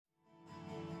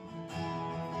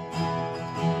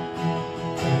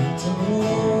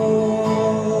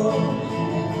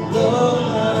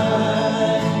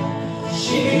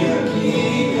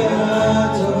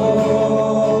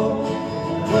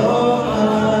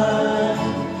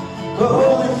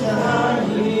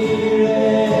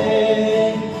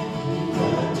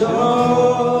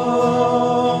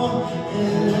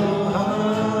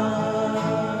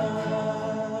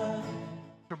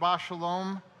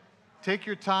take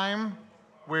your time.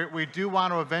 We do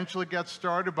want to eventually get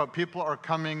started, but people are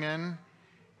coming in.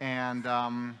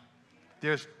 And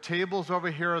there's tables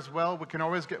over here as well. We can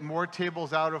always get more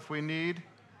tables out if we need.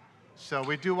 So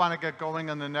we do want to get going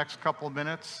in the next couple of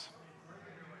minutes.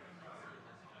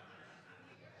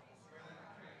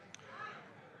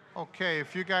 Okay,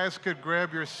 if you guys could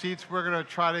grab your seats, we're going to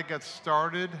try to get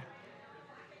started.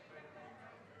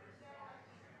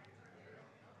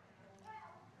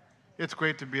 It's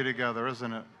great to be together,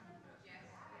 isn't it?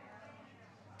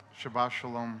 Shabbat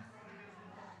Shalom.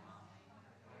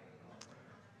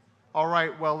 All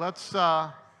right, well,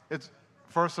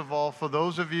 first of all, for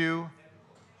those of you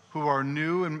who are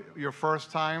new and your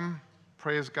first time,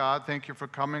 praise God. Thank you for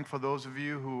coming. For those of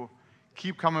you who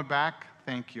keep coming back,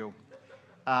 thank you.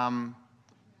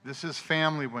 This is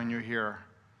family when you're here.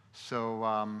 So,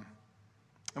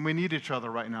 and we need each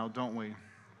other right now, don't we?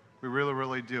 We really,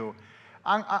 really do.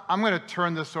 I'm going to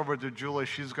turn this over to Julie.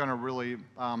 She's going to really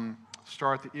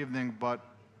start the evening, but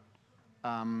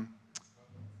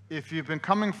if you've been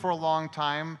coming for a long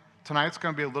time, tonight's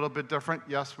going to be a little bit different.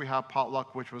 Yes, we have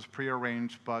potluck, which was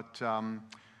prearranged, but we're going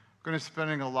to be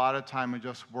spending a lot of time in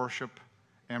just worship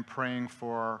and praying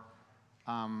for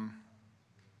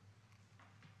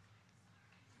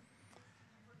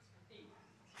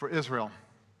Israel.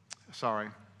 Sorry.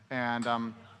 And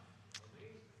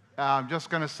I'm just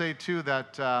going to say, too,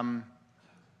 that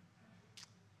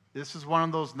this is one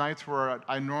of those nights where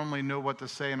I normally know what to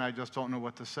say, and I just don't know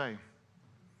what to say.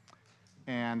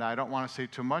 And I don't want to say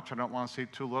too much. I don't want to say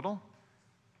too little.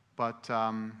 But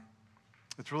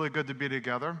it's really good to be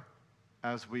together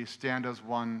as we stand as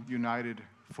one, united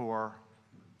for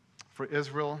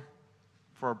Israel,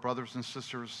 for our brothers and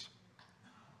sisters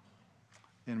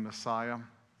in Messiah.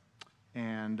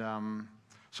 And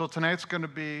so tonight's going to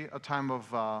be a time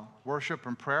of worship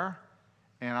and prayer.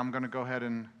 And I'm going to go ahead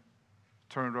and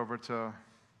turn it over to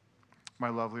my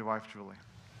lovely wife, Julie.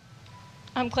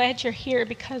 I'm glad you're here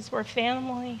because we're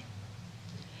family.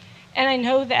 And I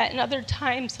know that in other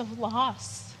times of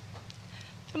loss,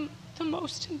 the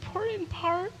most important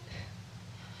part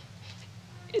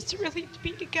is really to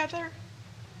be together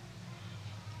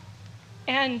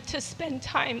and to spend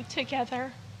time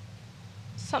together.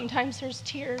 Sometimes there's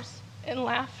tears and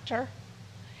laughter.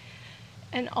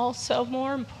 And also,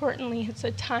 more importantly, it's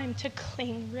a time to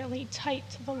cling really tight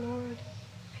to the Lord.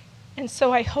 And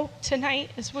so I hope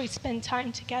tonight, as we spend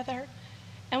time together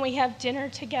and we have dinner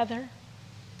together,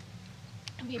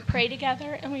 and we pray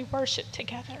together and we worship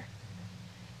together,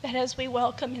 that as we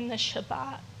welcome in the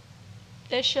Shabbat,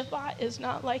 this Shabbat is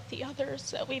not like the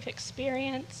others that we've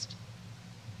experienced.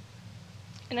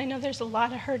 And I know there's a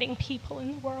lot of hurting people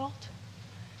in the world.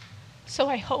 So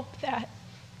I hope that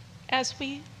as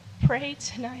we pray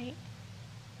tonight,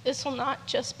 this will not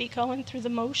just be going through the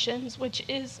motions, which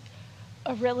is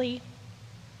a really,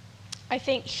 I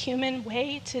think, human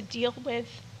way to deal with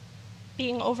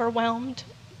being overwhelmed.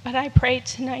 But I pray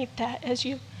tonight that as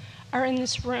you are in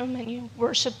this room and you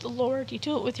worship the Lord, you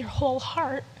do it with your whole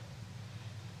heart.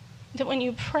 That when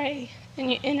you pray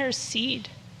and you intercede,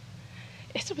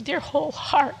 it's with your whole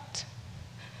heart.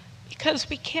 Because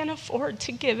we can't afford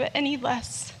to give it any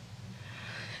less.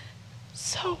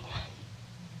 So,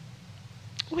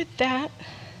 with that,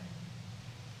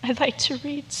 I'd like to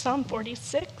read Psalm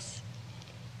 46.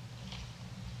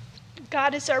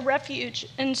 God is our refuge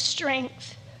and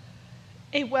strength,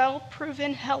 a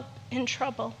well-proven help in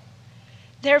trouble.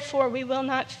 Therefore we will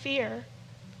not fear,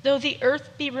 though the earth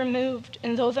be removed,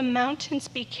 and though the mountains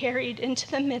be carried into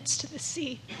the midst of the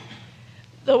sea,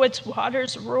 though its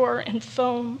waters roar and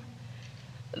foam,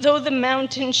 though the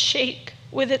mountains shake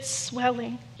with its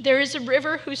swelling. There is a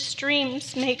river whose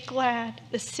streams make glad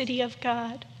the city of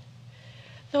God,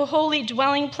 the holy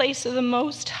dwelling place of the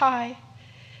Most High.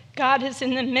 God is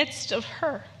in the midst of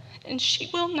her, and she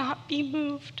will not be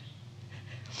moved.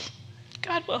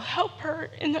 God will help her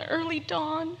in the early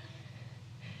dawn.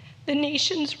 The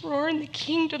nations roar and the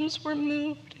kingdoms were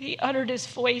moved. He uttered his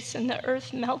voice and the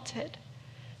earth melted.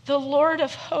 The Lord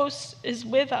of hosts is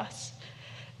with us.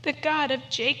 The God of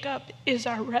Jacob is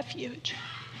our refuge.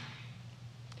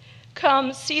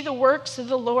 Come, see the works of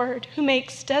the Lord, who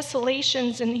makes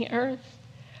desolations in the earth.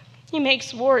 He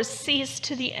makes wars cease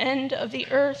to the end of the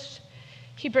earth.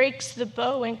 He breaks the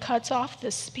bow and cuts off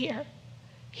the spear.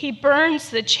 He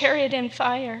burns the chariot in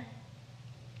fire.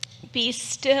 Be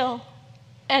still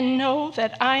and know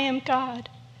that I am God.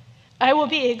 I will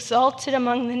be exalted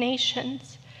among the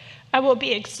nations. I will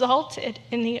be exalted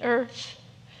in the earth.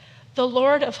 The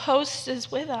Lord of hosts is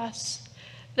with us.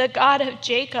 The God of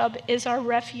Jacob is our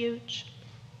refuge.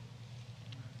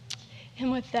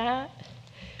 And with that,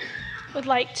 would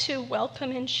like to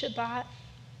welcome in Shabbat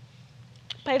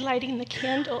by lighting the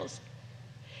candles.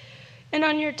 And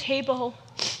on your table,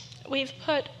 we've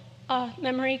put a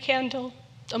memory candle,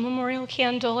 a memorial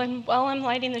candle, and while I'm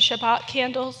lighting the Shabbat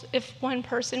candles, if one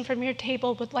person from your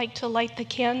table would like to light the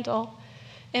candle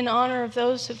in honor of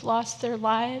those who've lost their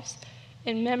lives,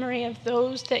 in memory of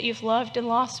those that you've loved and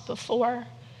lost before,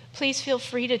 please feel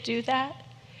free to do that.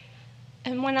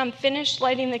 And when I'm finished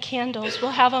lighting the candles, we'll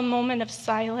have a moment of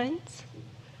silence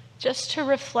just to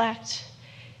reflect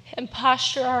and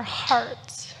posture our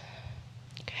hearts.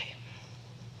 Okay.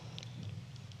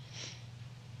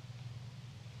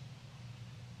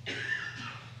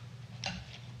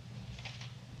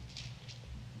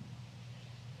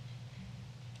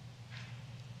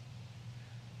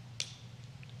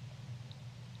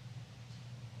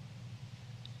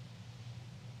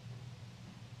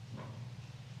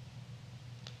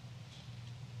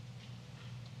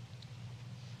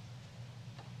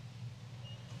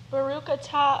 Baruch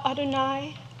atah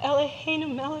Adonai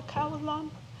Eloheinu melech haolam,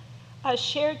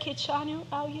 asher kitchanu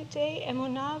al yedei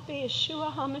emunah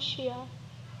b'Yeshua HaMashiach,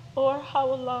 or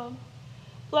haolam.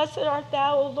 Blessed art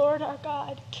thou, O Lord our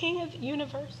God, King of the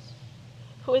universe,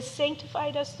 who has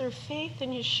sanctified us through faith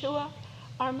in Yeshua,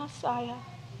 our Messiah,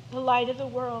 the light of the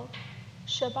world.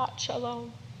 Shabbat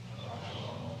Shalom.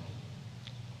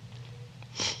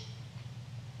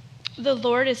 The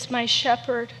Lord is my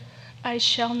shepherd, I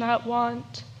shall not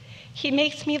want. He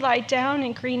makes me lie down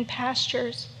in green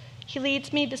pastures. He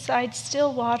leads me beside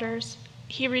still waters.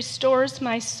 He restores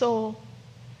my soul.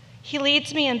 He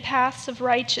leads me in paths of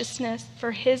righteousness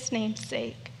for his name's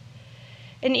sake.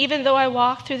 And even though I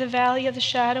walk through the valley of the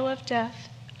shadow of death,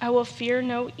 I will fear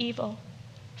no evil,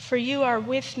 for you are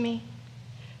with me.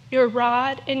 Your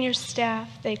rod and your staff,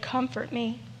 they comfort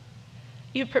me.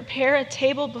 You prepare a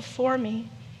table before me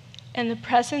in the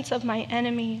presence of my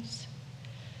enemies.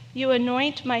 You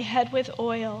anoint my head with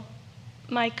oil.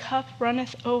 My cup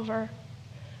runneth over.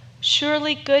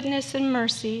 Surely goodness and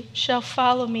mercy shall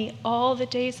follow me all the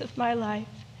days of my life,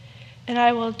 and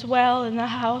I will dwell in the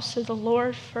house of the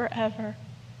Lord forever.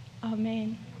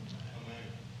 Amen.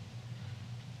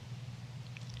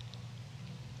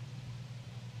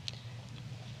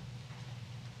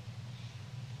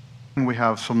 We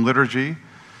have some liturgy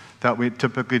that we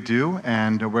typically do,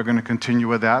 and we're going to continue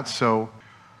with that. So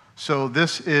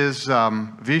this is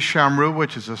Vishamru,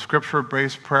 which is a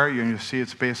scripture-based prayer. You see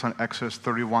it's based on Exodus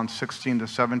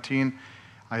 31:16-17,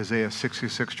 Isaiah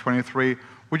 66:23.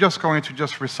 We're just going to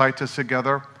recite this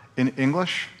together in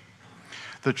English.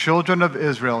 The children of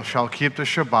Israel shall keep the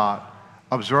Shabbat,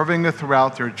 observing it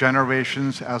throughout their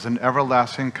generations as an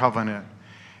everlasting covenant.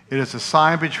 It is a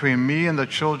sign between me and the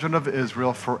children of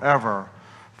Israel forever.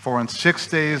 For in 6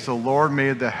 days the Lord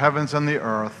made the heavens and the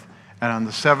earth, and on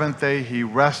the seventh day he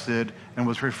rested and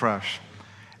was refreshed.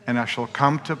 And it shall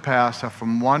come to pass that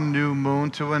from one new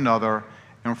moon to another,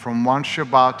 and from one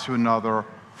Shabbat to another,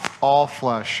 all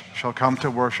flesh shall come to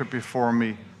worship before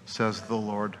me, says the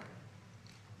Lord.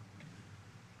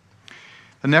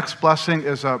 The next blessing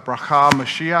is a bracha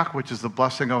Mashiach, which is the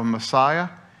blessing of a Messiah.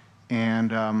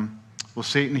 And we'll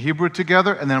say it in Hebrew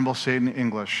together, and then we'll say it in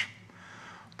English.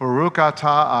 Baruch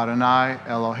atah Adonai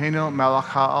Eloheinu melech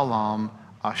haolam,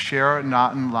 asher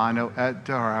natan lanu et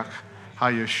derech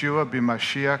HaYeshua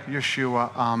b'Mashiach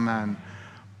Yeshua. Amen.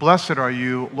 Blessed are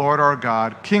you, Lord our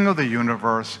God, King of the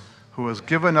universe, who has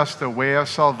given us the way of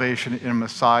salvation in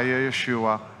Messiah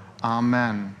Yeshua.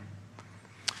 Amen.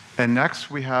 And next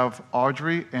we have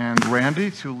Audrey and Randy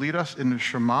to lead us in the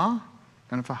Shema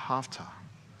and V'ahavta.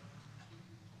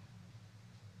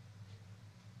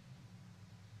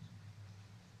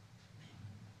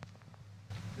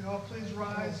 You all please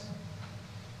rise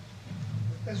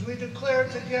as we declare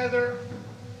together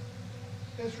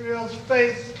Israel's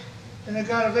faith in the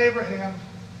God of Abraham,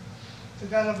 the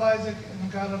God of Isaac, and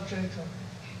the God of Jacob.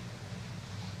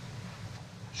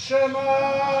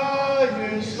 Shema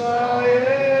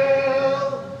Yisrael,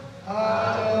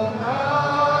 Adonai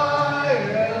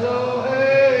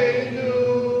Eloheinu,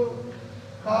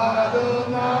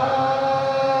 Adonai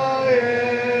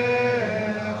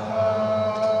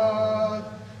Echad.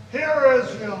 Hear,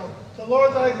 Israel, the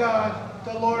Lord thy God,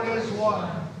 the Lord is one.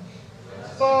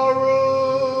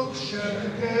 Baruch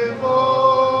Shem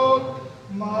Kevod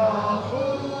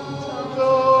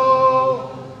Malchuto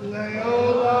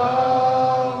Leolam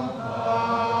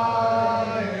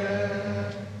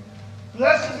Hayeh.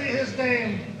 Blessed be his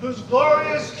name, whose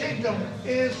glorious kingdom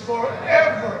is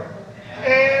forever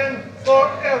and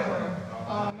forever.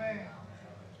 Amen.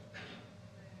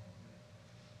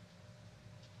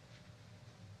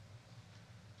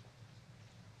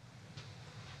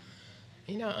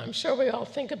 You know, I'm sure we all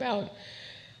think about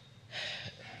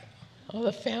all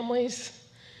the families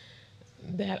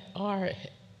that are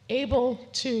able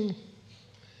to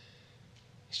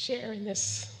share in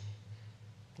this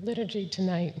liturgy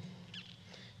tonight,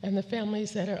 and the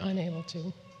families that are unable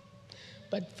to.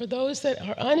 But for those that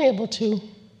are unable to,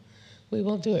 we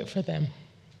will do it for them.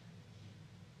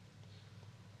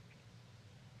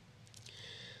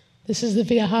 This is the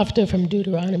V'ahavta from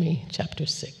Deuteronomy chapter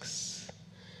 6.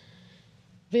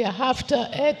 V'ahavta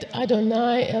et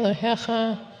Adonai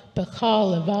Elohecha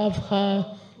b'chol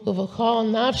levavcha uv'chol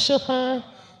nafshecha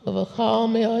uv'chol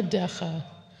meodecha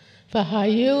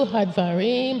v'hayu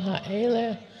hadvarim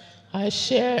ha'eleh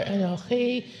asher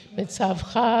enochi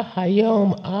mitzavcha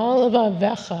hayom al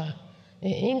levavecha.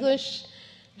 In English,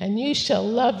 and you shall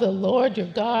love the Lord your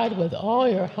God with all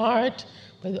your heart,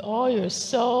 with all your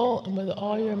soul, and with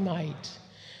all your might.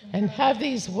 And have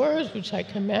these words which I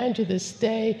command you this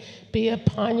day be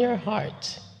upon your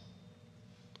heart.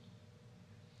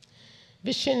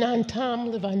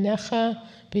 Vishinantam levanecha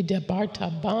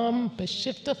v'dabarta bam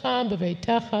b'shiftecha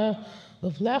b'veitecha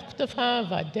uv'lechtecha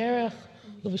v'aderech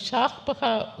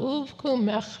uv'shachbecha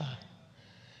uv'kumecha.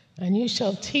 And you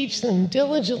shall teach them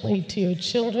diligently to your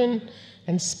children,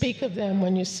 and speak of them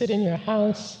when you sit in your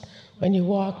house, when you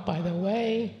walk by the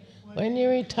way, when you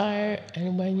retire,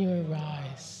 and when you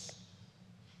arise.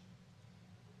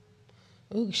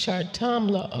 Ugshartam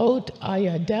la'ot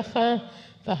ayadecha,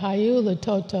 v'hayu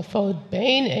l'totafot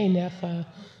bein einecha,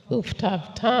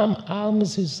 uftavtam al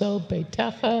mezuzot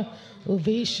beitecha,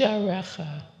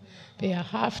 uvisharecha,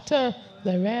 v'ahavta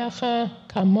l'recha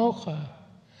kamocha.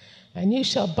 And you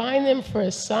shall bind them for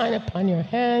a sign upon your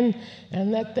hand,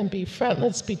 and let them be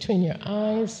frontlets between your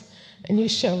eyes. And you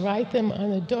shall write them on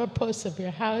the doorposts of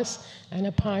your house and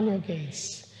upon your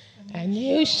gates. And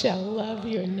you shall love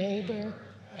your neighbor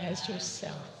as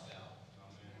yourself.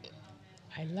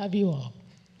 I love you all.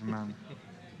 Amen.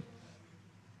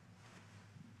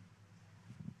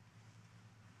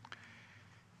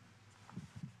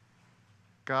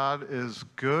 God is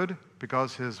good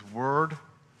because his word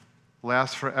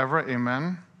lasts forever.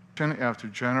 Amen. After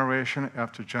generation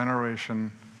after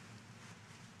generation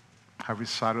have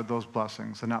recited those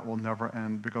blessings, and that will never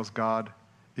end because God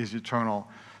is eternal.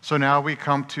 So now we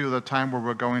come to the time where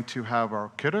we're going to have our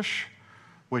Kiddush,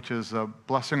 which is a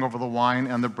blessing over the wine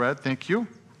and the bread. Thank you.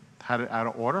 Had it out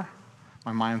of order.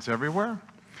 My mind's everywhere.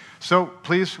 So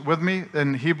please, with me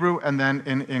in Hebrew and then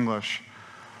in English.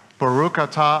 Baruch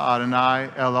atah Adonai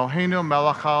Eloheinu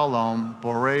melech haolam,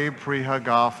 borei pri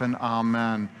hagafen,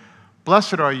 amen.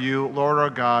 Blessed are you, Lord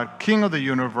our God, King of the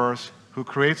universe, who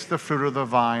creates the fruit of the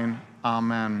vine.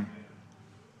 Amen.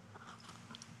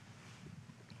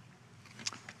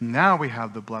 Now we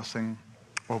have the blessing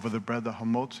over the bread, the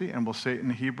hamotzi, and we'll say it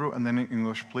in Hebrew and then in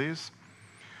English, please.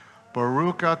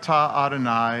 Baruch atah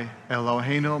Adonai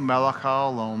Eloheinu melech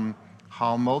haolam,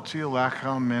 hamotzi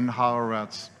lechem min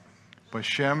haaretz.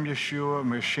 B'Shem Yeshua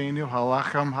Meshenu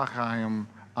Halachem Hachayim.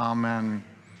 Amen.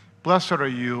 Blessed are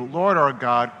you, Lord our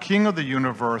God, King of the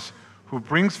universe, who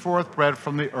brings forth bread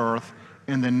from the earth,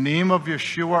 in the name of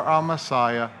Yeshua our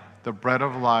Messiah, the bread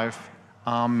of life.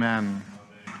 Amen.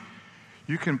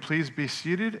 You can please be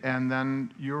seated, and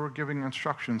then you're giving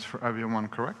instructions for everyone,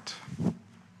 correct?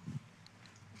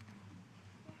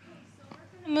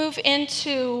 Move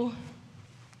into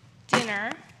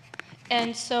dinner.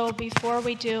 And so before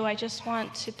we do, I just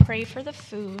want to pray for the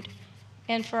food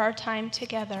and for our time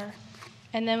together.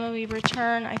 And then when we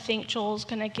return, I think Joel's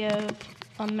going to give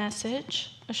a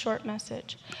message, a short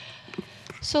message.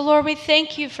 So Lord, we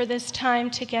thank you for this time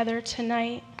together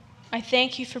tonight. I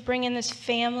thank you for bringing this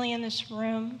family in this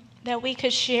room, that we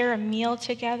could share a meal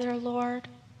together, Lord.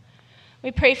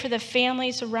 We pray for the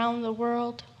families around the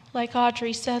world. Like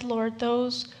Audrey said, Lord,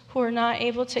 those who are not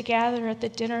able to gather at the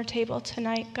dinner table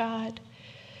tonight, God,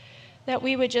 that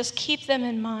we would just keep them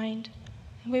in mind.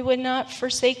 We would not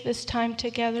forsake this time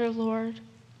together, Lord.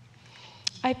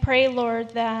 I pray, Lord,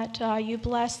 that you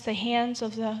bless the hands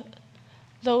of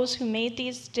those who made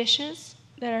these dishes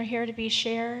that are here to be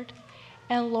shared.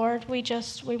 And Lord, we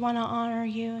want to honor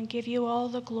you and give you all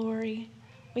the glory.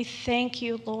 We thank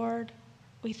you, Lord.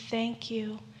 We thank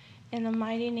you. In the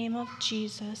mighty name of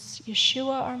Jesus,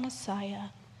 Yeshua our Messiah.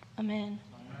 Amen.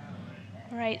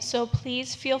 All right, so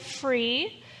please feel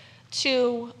free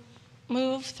to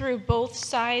move through both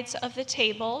sides of the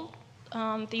table.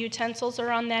 The utensils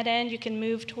are on that end. You can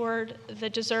move toward the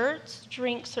desserts.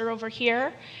 Drinks are over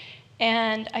here.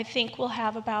 And I think we'll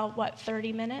have about,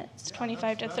 30 minutes? Yeah,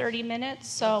 25 to 30 minutes.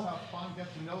 So Get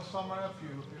to know someone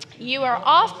you are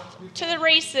off to the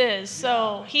races.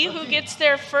 So he who gets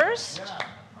there first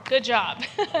Good job.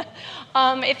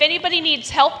 If anybody needs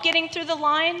help getting through the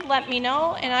line, let me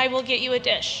know, and I will get you a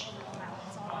dish.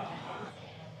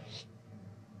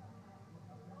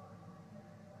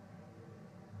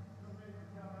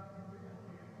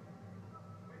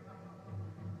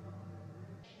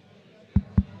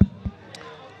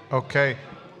 Okay.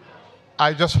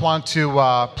 I just want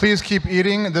to please keep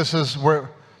eating. This is where,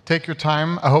 take your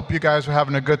time. I hope you guys are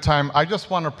having a good time. I just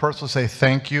want to personally say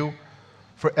thank you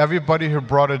for everybody who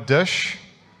brought a dish.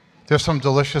 There's some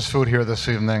delicious food here this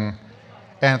evening.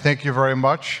 And thank you very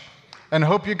much. And I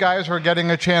hope you guys are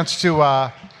getting a chance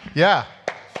to,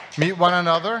 meet one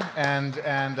another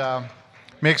and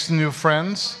make some new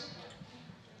friends.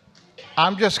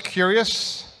 I'm just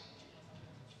curious,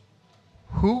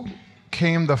 who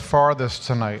came the farthest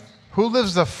tonight? Who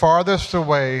lives the farthest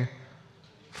away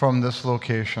from this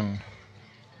location?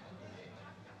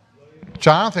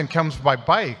 Jonathan comes by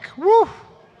bike. Woo!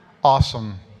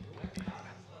 Awesome.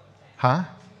 Huh?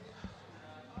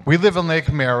 We live in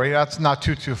Lake Mary. That's not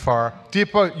too far.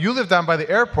 Deepa, you live down by the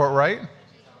airport, right?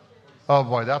 Oh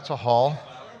boy, that's a haul.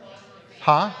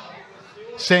 Huh?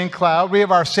 St. Cloud. We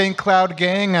have our St. Cloud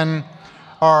gang and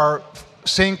our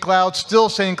St.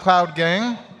 Cloud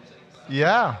gang.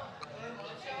 Yeah.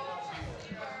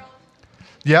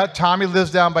 Yeah, Tommy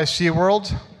lives down by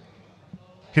SeaWorld.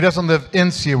 He doesn't live in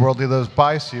SeaWorld, he lives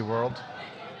by SeaWorld.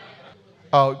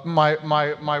 Oh,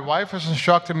 my wife has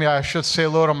instructed me I should say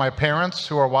hello to my parents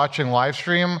who are watching live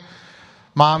stream.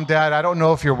 Mom, Dad, I don't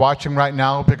know if you're watching right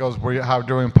now because we're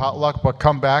doing potluck, but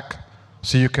come back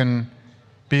so you can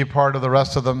be part of the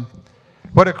rest of them.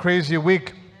 What a crazy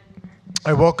week.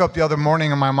 I woke up the other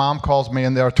morning and my mom calls me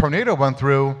and a tornado went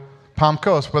through Palm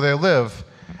Coast where they live.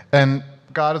 And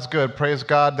God is good. Praise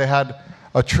God. They had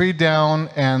a tree down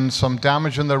and some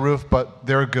damage in the roof, but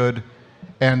they're good.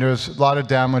 And there's a lot of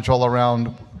damage all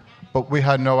around, but we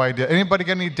had no idea. Anybody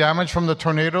get any damage from the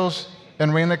tornadoes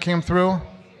and rain that came through?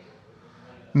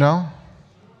 No?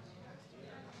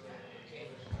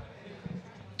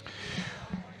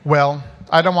 Well,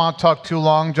 I don't want to talk too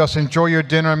long. Just enjoy your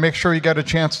dinner and make sure you get a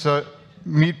chance to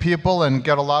meet people and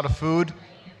get a lot of food.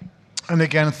 And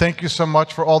again, thank you so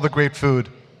much for all the great food.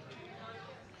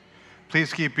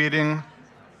 Please keep eating.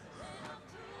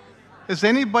 Is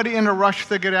anybody in a rush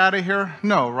to get out of here?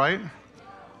 No, right?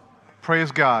 Praise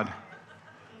God.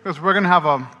 Because we're going to have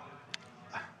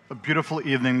a beautiful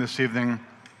evening this evening.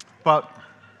 But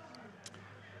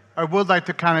I would like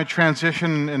to kind of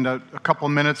transition in a couple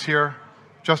minutes here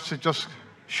just to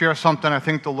share something I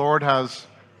think the Lord has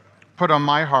put on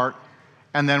my heart.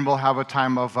 And then we'll have a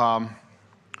time of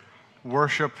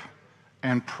worship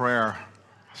and prayer.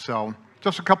 So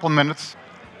just a couple minutes.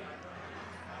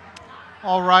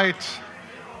 All right.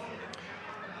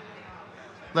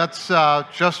 Let's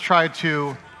just try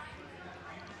to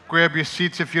grab your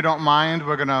seats if you don't mind.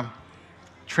 We're going to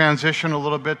transition a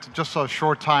little bit to just a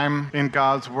short time in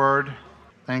God's Word.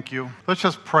 Thank you. Let's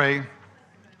just pray.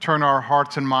 Turn our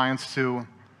hearts and minds to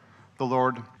the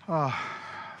Lord.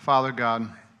 Father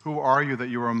God, who are you that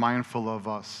you are mindful of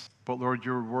us? But Lord,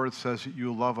 your Word says that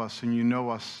you love us and you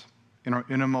know us. In our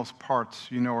innermost parts,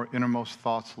 you know our innermost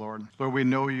thoughts, Lord. Lord, we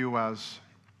know you as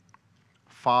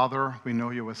Father. We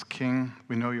know you as King.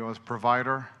 We know you as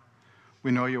Provider. We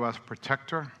know you as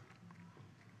Protector.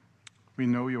 We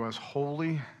know you as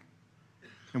Holy.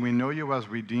 And we know you as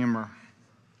Redeemer.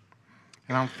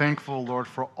 And I'm thankful, Lord,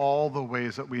 for all the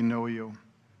ways that we know you.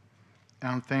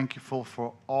 And I'm thankful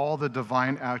for all the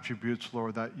divine attributes,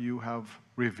 Lord, that you have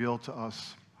revealed to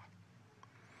us.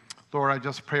 Lord, I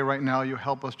just pray right now you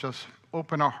help us just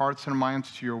open our hearts and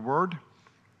minds to your word,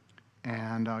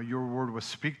 and your word will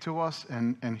speak to us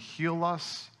and heal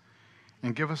us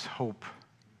and give us hope.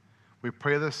 We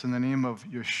pray this in the name of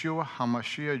Yeshua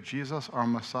HaMashiach, Jesus, our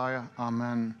Messiah.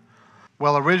 Amen.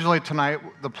 Well, originally tonight,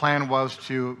 the plan was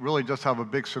to really just have a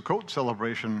big Sukkot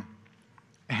celebration,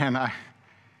 and I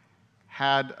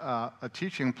had a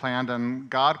teaching planned, and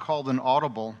God called an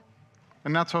audible,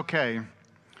 and that's okay.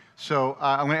 So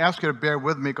I'm going to ask you to bear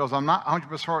with me because I'm not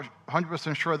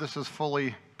 100% sure this is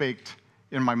fully baked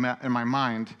in my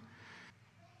mind.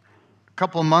 A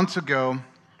couple of months ago,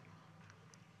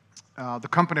 the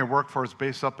company I work for is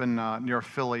based up in near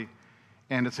Philly,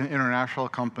 and it's an international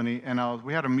company. And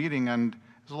we had a meeting, and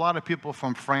there's a lot of people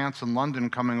from France and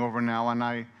London coming over now. And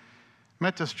I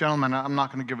met this gentleman. I'm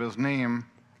not going to give his name,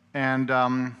 and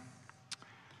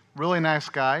really nice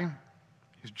guy.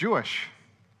 He's Jewish.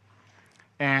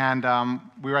 And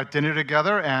we were at dinner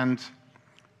together, and,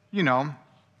 you know,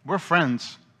 we're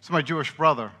friends. It's my Jewish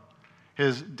brother.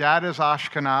 His dad is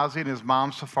Ashkenazi, and his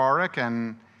mom's Sephardic,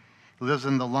 and lives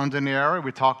in the London area.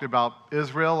 We talked about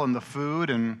Israel and the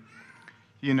food, and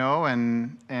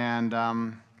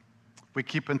and we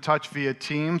keep in touch via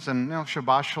Teams and,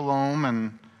 Shabbat Shalom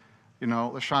and,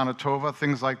 Lashana Tova,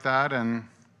 things like that. And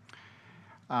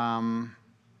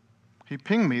he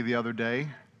pinged me the other day.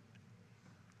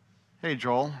 Hey,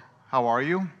 Joel, how are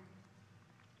you?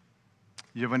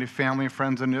 You have any family and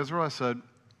friends in Israel? I said,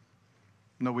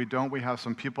 no, we don't. We have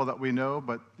some people that we know,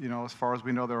 but, as far as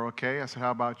we know, they're okay. I said,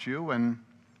 how about you? And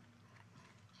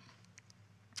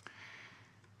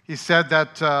he said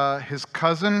that his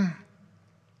cousin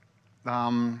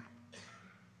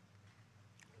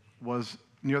was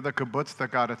near the kibbutz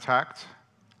that got attacked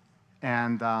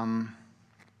and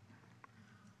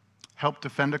helped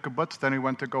defend the kibbutz. Then he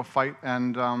went to go fight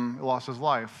and lost his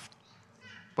life.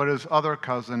 But his other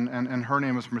cousin, and her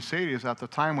name is Mercedes, at the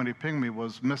time when he pinged me,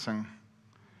 was missing.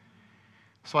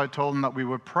 So I told him that we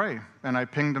would pray. And I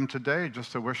pinged him today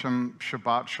just to wish him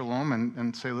Shabbat Shalom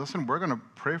and say, listen, we're going to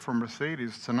pray for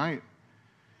Mercedes tonight.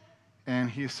 And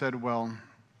he said, well,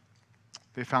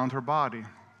 they found her body.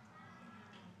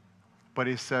 But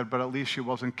he said, but at least she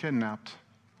wasn't kidnapped.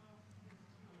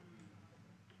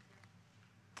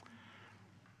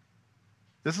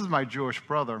 This is my Jewish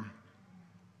brother.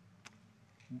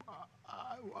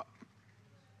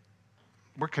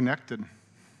 We're connected.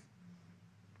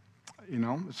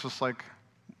 It's just like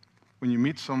when you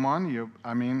meet someone,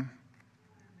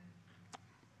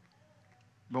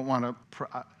 don't want to,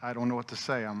 I don't know what to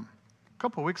say. A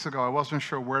couple of weeks ago, I wasn't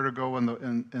sure where to go in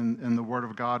the Word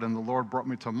of God, and the Lord brought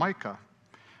me to Micah.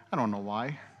 I don't know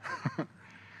why.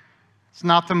 It's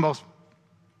not the most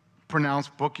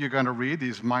pronounced book you're going to read,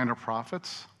 these minor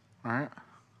prophets, all right?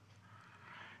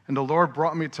 And the Lord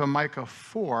brought me to Micah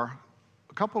 4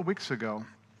 a couple of weeks ago.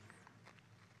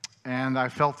 And I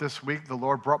felt this week the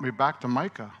Lord brought me back to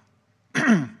Micah.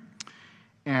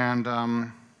 And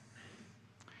I'm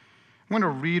going to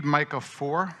read Micah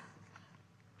 4.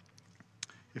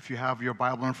 If you have your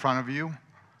Bible in front of you, you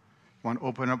want to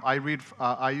open up. I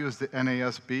use the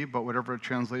NASB, but whatever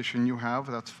translation you have,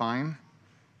 that's fine.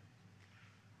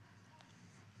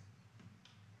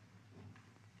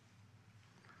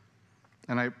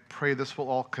 And I pray this will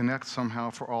all connect somehow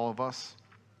for all of us.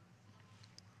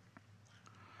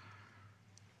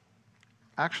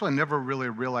 Actually, I never really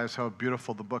realized how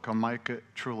beautiful the book of Micah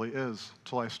truly is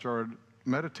until I started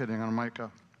meditating on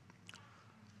Micah.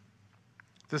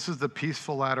 This is the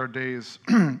peaceful latter days,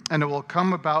 and it will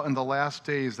come about in the last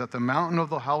days that the mountain of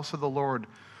the house of the Lord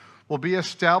will be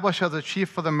established as a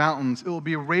chief of the mountains. It will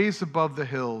be raised above the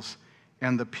hills,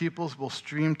 and the peoples will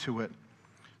stream to it.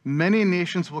 Many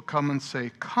nations will come and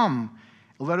say, come,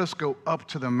 let us go up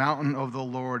to the mountain of the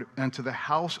Lord and to the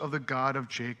house of the God of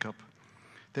Jacob,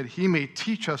 that he may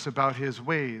teach us about his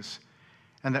ways,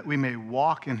 and that we may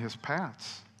walk in his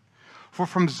paths. For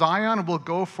from Zion will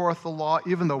go forth the law,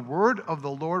 even the word of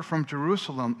the Lord from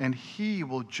Jerusalem, and he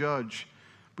will judge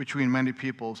between many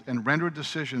peoples and render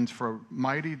decisions for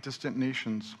mighty distant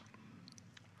nations.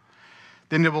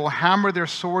 Then they will hammer their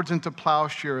swords into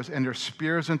plowshares and their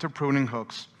spears into pruning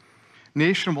hooks.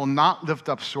 Nation will not lift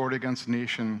up sword against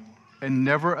nation, and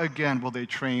never again will they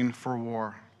train for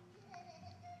war.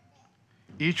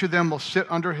 Each of them will sit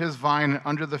under his vine and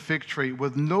under the fig tree,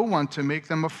 with no one to make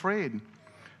them afraid.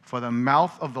 For the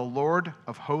mouth of the Lord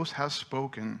of hosts has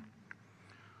spoken.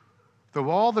 Though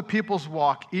all the peoples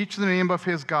walk, each in the name of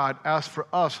his God, as for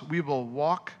us, we will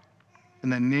walk in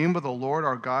the name of the Lord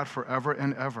our God forever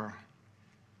and ever.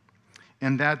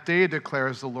 In that day,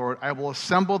 declares the Lord, I will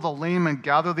assemble the lame and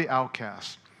gather the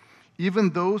outcasts,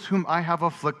 even those whom I have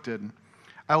afflicted.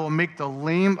 I will make the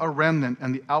lame a remnant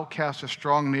and the outcast a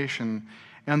strong nation,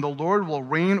 and the Lord will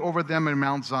reign over them in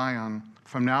Mount Zion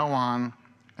from now on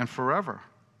and forever.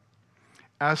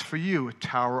 As for you,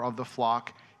 tower of the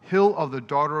flock, hill of the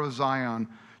daughter of Zion,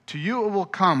 to you it will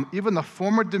come, even the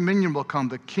former dominion will come,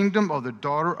 the kingdom of the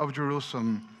daughter of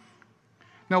Jerusalem.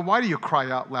 Now why do you cry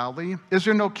out loudly? Is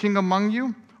there no king among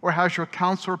you, or has your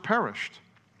counselor perished?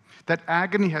 That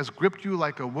agony has gripped you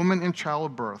like a woman in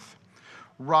childbirth.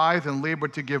 Writhe and labor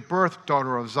to give birth,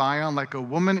 daughter of Zion, like a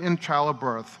woman in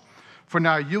childbirth. For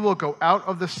now you will go out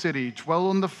of the city,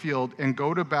 dwell in the field, and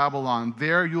go to Babylon.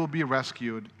 There you will be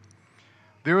rescued.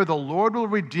 There the Lord will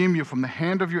redeem you from the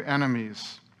hand of your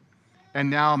enemies. And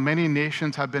now many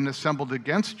nations have been assembled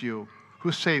against you,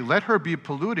 who say, let her be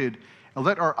polluted, and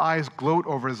let our eyes gloat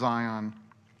over Zion.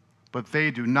 But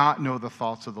they do not know the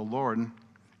thoughts of the Lord,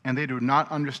 and they do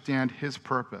not understand his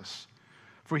purpose.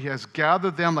 For he has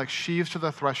gathered them like sheaves to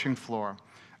the threshing floor.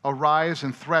 Arise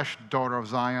and thresh, daughter of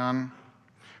Zion.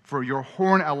 For your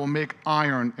horn I will make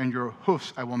iron, and your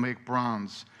hoofs I will make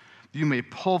bronze. You may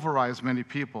pulverize many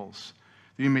peoples.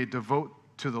 You may devote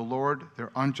to the Lord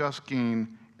their unjust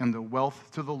gain, and the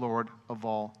wealth to the Lord of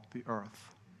all the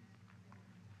earth.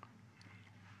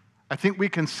 I think we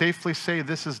can safely say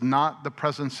this is not the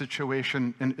present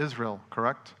situation in Israel,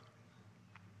 correct?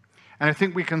 And I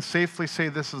think we can safely say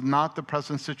this is not the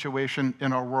present situation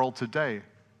in our world today.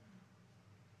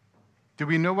 Do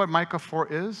we know what Micah 4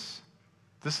 is?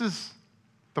 This is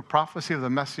the prophecy of the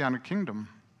Messianic kingdom.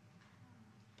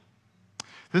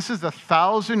 This is the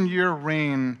 1,000-year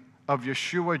reign of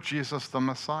Yeshua, Jesus the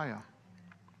Messiah.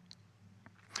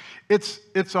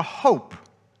 It's a hope.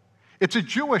 It's a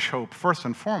Jewish hope, first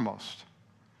and foremost.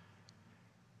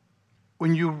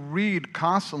 When you read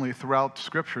constantly throughout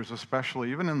scriptures,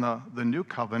 especially even in the New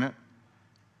Covenant,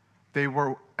 they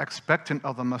were expectant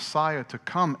of the Messiah to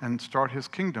come and start his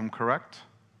kingdom, correct?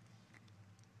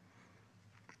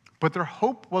 But their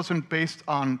hope wasn't based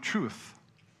on truth,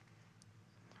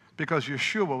 because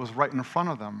Yeshua was right in front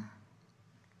of them.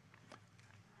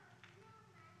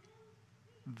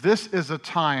 This is a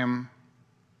time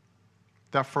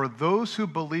that for those who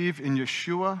believe in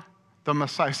Yeshua, the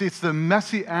Messiah, see, it's the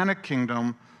Messianic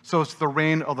kingdom, so it's the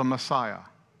reign of the Messiah,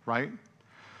 right?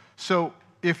 So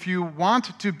if you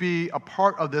want to be a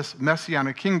part of this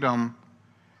Messianic kingdom,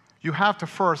 you have to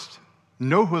first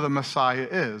know who the Messiah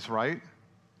is, right?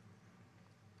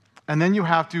 And then you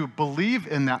have to believe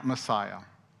in that Messiah.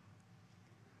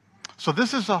 So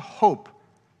this is a hope.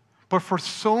 But for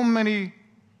so many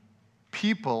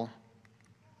people,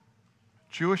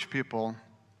 Jewish people,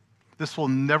 this will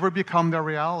never become their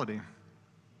reality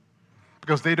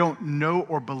because they don't know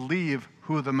or believe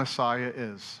who the Messiah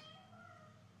is.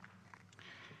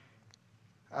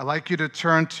 I'd like you to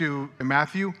turn to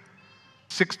Matthew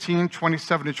 16,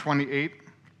 27 to 28,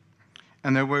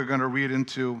 and then we're going to read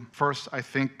into first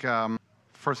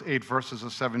 8 verses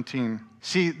of 17.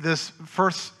 See, this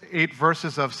first 8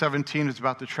 verses of 17 is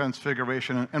about the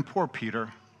transfiguration, and poor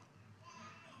Peter.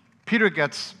 Peter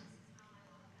gets,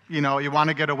 you want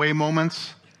to get away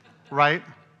moments, right?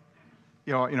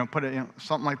 Put it,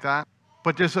 something like that.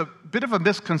 But there's a bit of a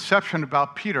misconception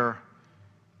about Peter,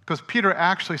 because Peter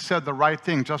actually said the right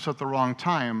thing just at the wrong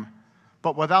time.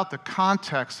 But without the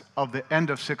context of the end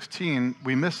of 16,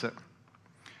 we miss it.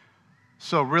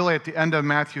 So really at the end of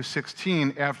Matthew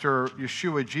 16, after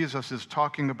Yeshua, Jesus, is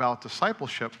talking about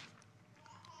discipleship,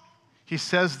 he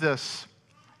says this,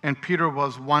 and Peter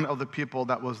was one of the people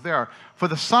that was there. For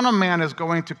the Son of Man is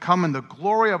going to come in the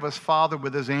glory of his Father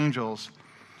with his angels,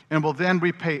 and will then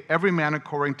repay every man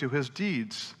according to his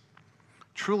deeds.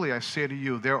 Truly, I say to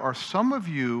you, there are some of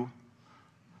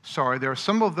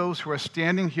those who are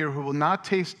standing here who will not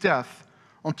taste death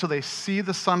until they see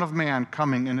the Son of Man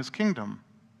coming in his kingdom.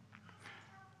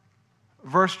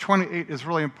 Verse 28 is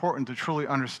really important to truly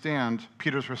understand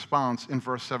Peter's response in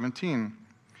verse 17.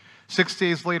 6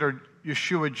 days later,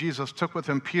 Yeshua, Jesus, took with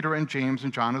him Peter and James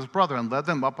and John, his brother, and led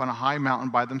them up on a high mountain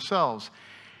by themselves.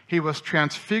 He was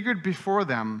transfigured before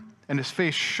them, and his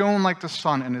face shone like the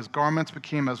sun, and his garments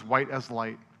became as white as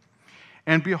light.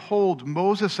 And behold,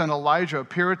 Moses and Elijah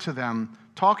appeared to them,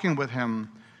 talking with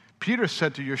him. Peter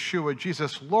said to Yeshua,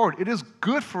 Jesus, Lord, it is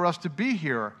good for us to be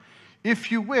here.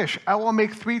 If you wish, I will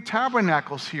make 3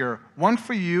 tabernacles here, one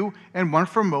for you, and one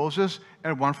for Moses,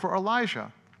 and one for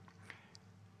Elijah.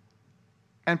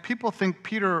 And people think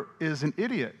Peter is an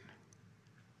idiot,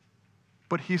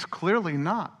 but he's clearly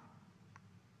not.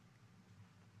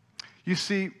 You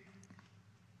see,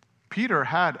 Peter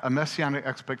had a messianic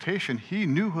expectation. He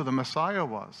knew who the Messiah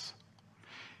was.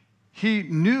 He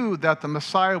knew that the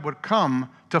Messiah would come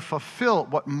to fulfill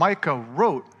what Micah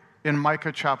wrote in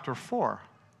Micah chapter 4.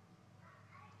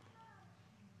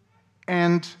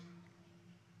 And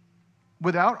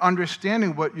without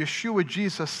understanding what Yeshua,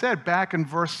 Jesus, said back in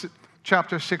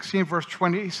chapter 16, verse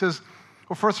 20, he says,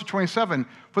 or verse 27,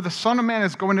 for the Son of Man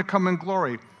is going to come in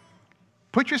glory.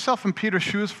 Put yourself in Peter's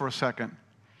shoes for a second.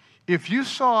 If you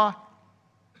saw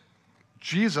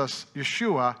Jesus,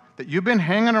 Yeshua, that you've been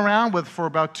hanging around with for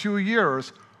about 2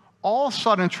 years, all of a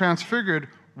sudden transfigured,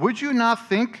 would you not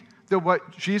think that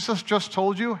what Jesus just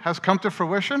told you has come to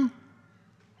fruition?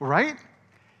 Right?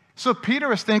 So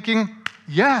Peter is thinking,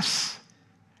 yes,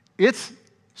 it's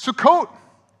Sukkot.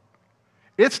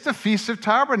 It's the Feast of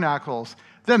Tabernacles.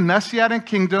 The Messianic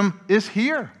kingdom is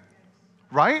here,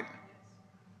 right?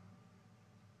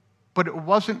 But it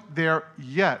wasn't there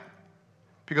yet,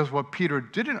 because what Peter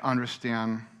didn't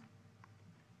understand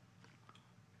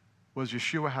was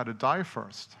Yeshua had to die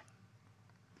first.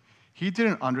 He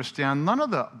didn't understand, none of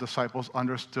the disciples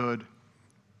understood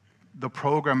the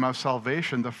program of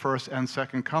salvation, the first and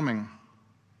second coming.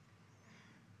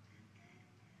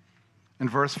 In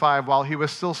verse 5, while he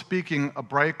was still speaking, a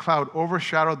bright cloud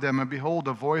overshadowed them, and behold,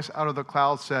 a voice out of the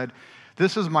cloud said,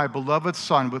 "This is my beloved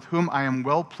Son, with whom I am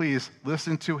well pleased.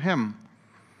 Listen to him."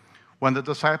 When the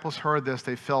disciples heard this,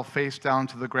 they fell face down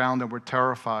to the ground and were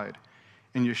terrified.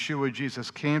 And Yeshua, Jesus,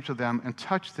 came to them and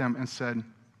touched them and said,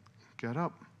 "Get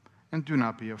up and do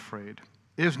not be afraid."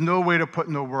 There's no way to put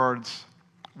into words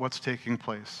what's taking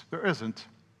place. There isn't.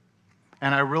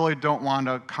 And I really don't want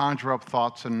to conjure up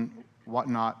thoughts and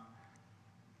whatnot.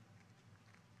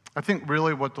 I think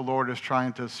really what the Lord is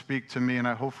trying to speak to me, and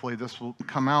hopefully this will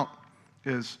come out,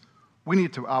 is we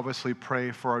need to obviously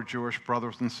pray for our Jewish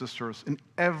brothers and sisters in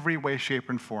every way, shape,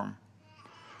 and form,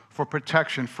 for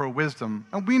protection, for wisdom.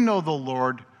 And we know the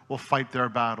Lord will fight their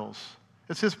battles.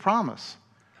 It's his promise.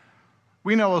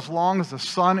 We know as long as the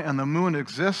sun and the moon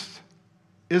exist,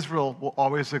 Israel will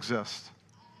always exist.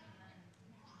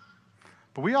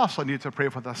 But we also need to pray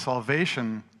for the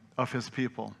salvation of his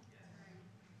people.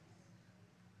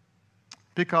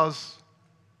 Because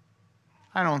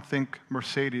I don't think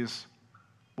Mercedes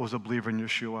was a believer in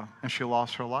Yeshua, and she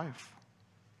lost her life.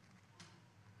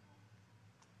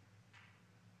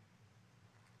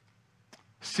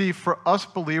 See, for us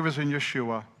believers in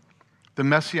Yeshua, the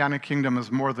Messianic kingdom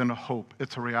is more than a hope,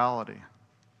 it's a reality.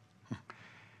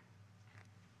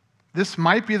 This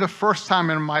might be the first time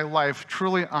in my life,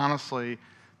 truly, honestly,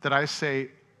 that I say,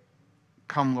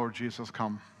 "Come, Lord Jesus,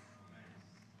 come."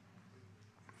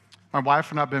 My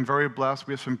wife and I have been very blessed.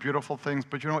 We have some beautiful things,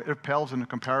 but it pales in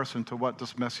comparison to what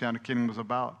this Messianic kingdom is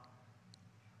about.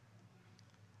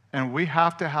 And we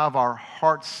have to have our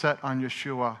hearts set on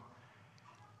Yeshua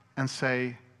and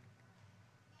say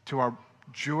to our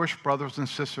Jewish brothers and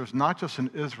sisters, not just in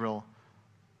Israel,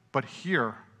 but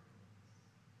here,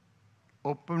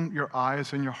 open your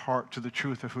eyes and your heart to the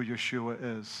truth of who Yeshua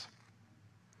is.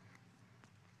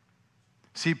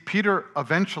 See, Peter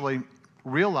eventually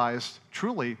realized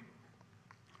truly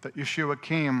that Yeshua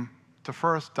came to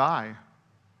first die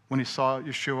when he saw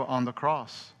Yeshua on the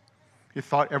cross. He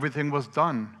thought everything was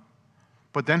done.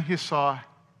 But then he saw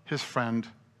his friend,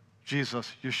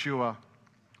 Jesus, Yeshua,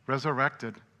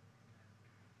 resurrected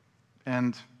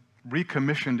and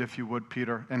recommissioned, if you would,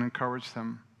 Peter, and encouraged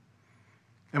him.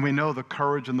 And we know the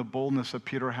courage and the boldness that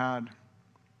Peter had.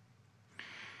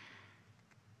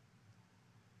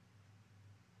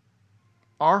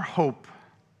 Our hope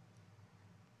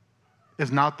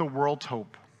is not the world's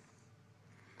hope,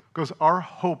 because our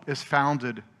hope is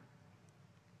founded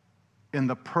in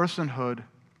the personhood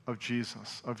of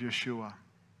Jesus, of Yeshua.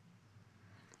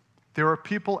 There are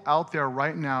people out there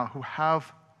right now who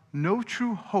have no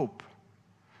true hope.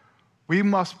 We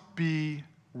must be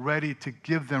ready to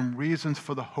give them reasons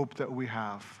for the hope that we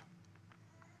have.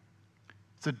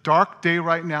 It's a dark day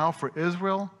right now for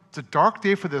Israel. It's a dark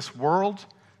day for this world.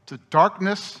 It's a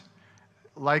darkness.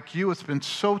 Like you, it's been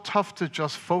so tough to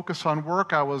just focus on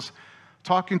work. I was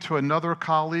talking to another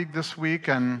colleague this week,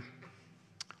 and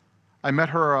I met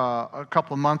her a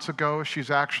couple of months ago.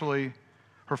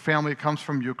 Her family comes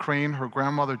from Ukraine. Her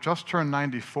grandmother just turned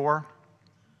 94.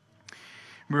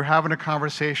 We were having a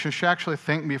conversation. She actually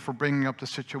thanked me for bringing up the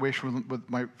situation with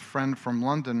my friend from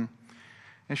London.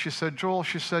 And she said, "Joel,"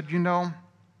 she said,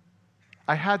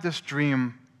 "I had this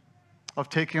dream of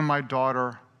taking my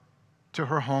daughter to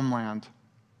her homeland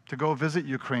to go visit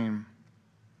Ukraine."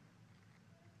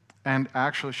 And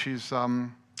actually, she's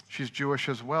Jewish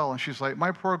as well. And she's like,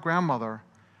 "My poor grandmother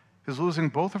is losing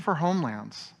both of her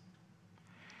homelands."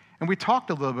 And we talked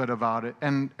a little bit about it.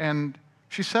 And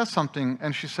she says something,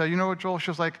 and she said, "You know what, Joel?"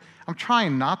 She was like, "I'm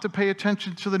trying not to pay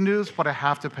attention to the news, but I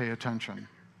have to pay attention."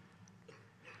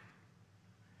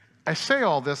 I say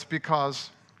all this because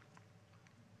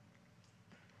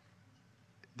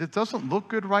it doesn't look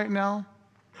good right now,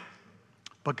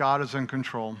 but God is in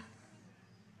control.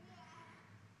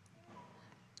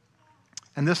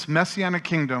 And this Messianic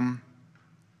kingdom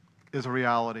is a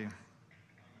reality.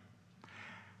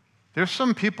 There's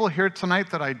some people here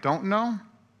tonight that I don't know,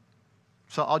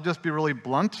 so I'll just be really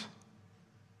blunt.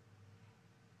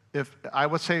 If I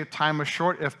would say time is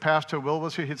short, if Pastor Will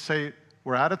was here, he'd say,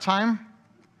 "We're out of time."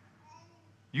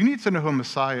 You need to know who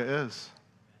Messiah is.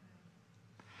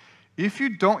 If you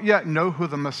don't yet know who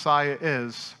the Messiah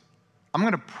is, I'm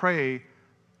going to pray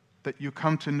that you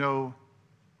come to know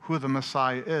who the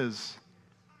Messiah is.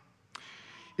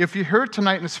 If you're here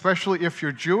tonight, and especially if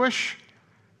you're Jewish,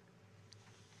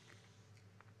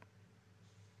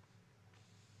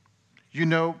 you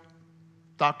know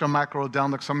Dr. Micah,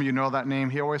 like some of you know that name.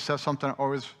 He always says something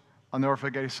I'll never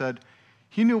forget. He said,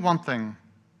 he knew one thing.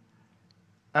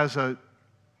 As a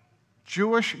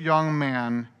Jewish young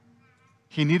man,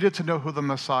 he needed to know who the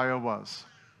Messiah was.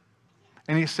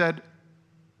 And he said,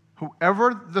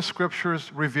 Whoever the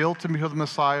scriptures revealed to me who the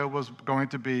Messiah was going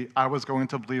to be, I was going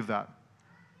to believe that.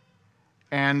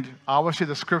 And obviously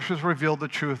the scriptures revealed the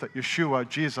truth that Yeshua,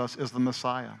 Jesus, is the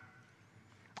Messiah.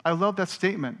 I love that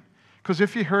statement. Because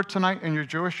if you're here tonight and you're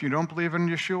Jewish, you don't believe in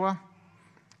Yeshua,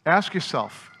 ask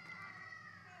yourself,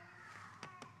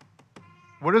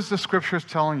 what is the scriptures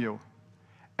telling you?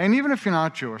 And even if you're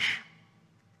not Jewish,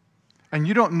 and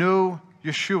you don't know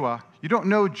Yeshua, you don't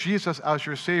know Jesus as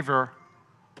your Savior,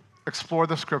 explore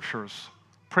the scriptures.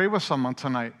 Pray with someone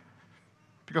tonight,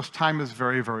 because time is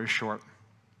very, very short.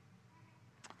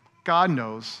 God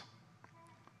knows.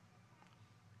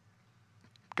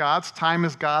 God's time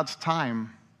is God's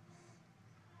time.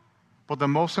 But the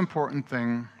most important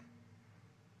thing,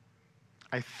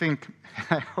 I think,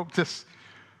 I hope this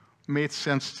made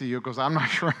sense to you, because I'm not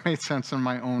sure it made sense in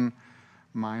my own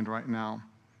mind right now,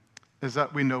 is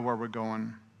that we know where we're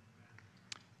going.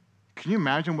 Can you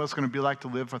imagine what it's going to be like to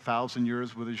live 1,000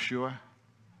 years with Yeshua,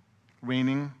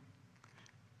 reigning,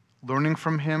 learning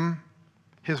from him,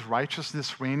 his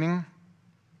righteousness reigning?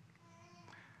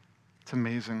 It's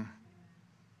amazing.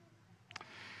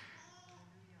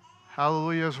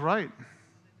 Hallelujah is right.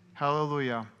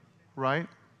 Hallelujah, right?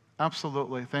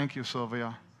 Absolutely. Thank you,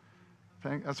 Sylvia.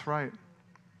 That's right.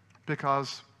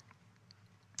 Because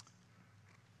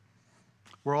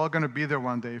we're all going to be there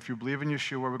one day. If you believe in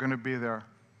Yeshua, we're going to be there.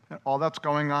 And all that's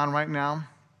going on right now.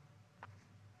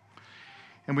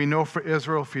 And we know for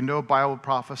Israel, if you know Bible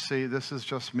prophecy, this is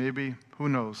just maybe, who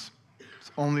knows?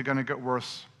 It's only going to get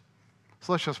worse.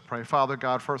 So let's just pray. Father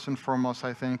God, first and foremost,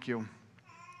 I thank you.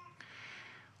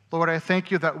 Lord, I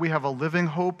thank you that we have a living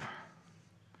hope,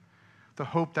 the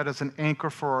hope that is an anchor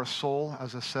for our soul,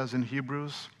 as it says in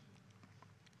Hebrews.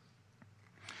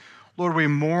 Lord, we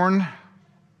mourn.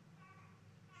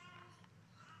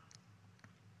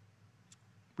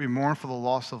 We mourn for the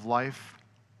loss of life.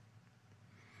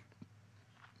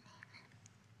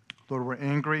 Lord, we're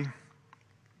angry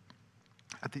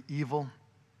at the evil,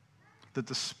 the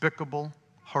despicable,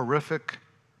 horrific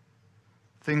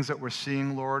things that we're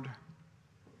seeing, Lord.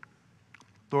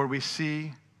 Lord, we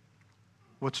see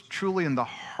what's truly in the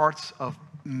hearts of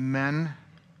men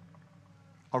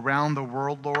around the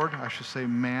world, Lord. I should say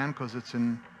man, because it's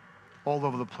in all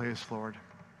over the place, Lord.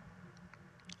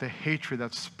 The hatred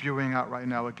that's spewing out right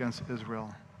now against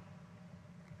Israel.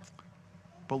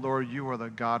 But Lord, you are the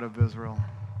God of Israel.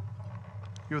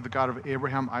 You are the God of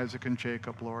Abraham, Isaac, and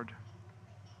Jacob, Lord.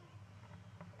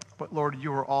 But Lord,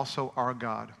 you are also our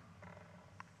God.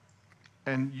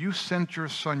 And you sent your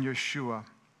son, Yeshua,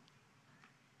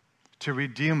 to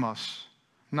redeem us,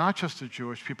 not just the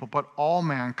Jewish people, but all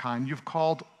mankind. You've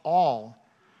called all.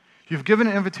 You've given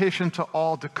an invitation to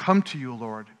all to come to you,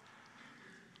 Lord,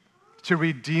 to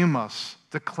redeem us,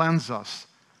 to cleanse us,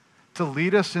 to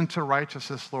lead us into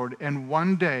righteousness, Lord. And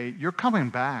one day, you're coming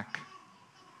back.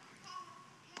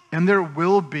 And there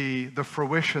will be the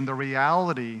fruition, the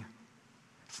reality.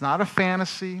 It's not a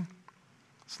fantasy.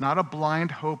 It's not a blind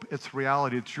hope. It's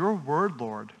reality. It's your word,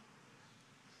 Lord.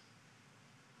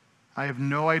 I have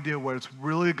no idea what it's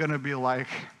really going to be like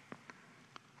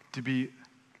to be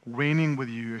reigning with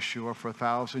you, Yeshua, for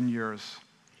 1,000 years.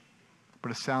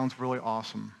 But it sounds really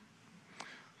awesome.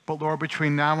 But Lord,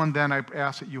 between now and then, I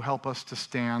ask that you help us to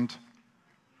stand.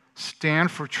 Stand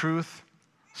for truth.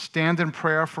 Stand in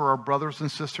prayer for our brothers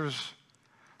and sisters.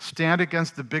 Stand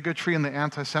against the bigotry and the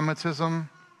anti-Semitism.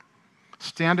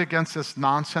 Stand against this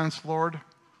nonsense, Lord.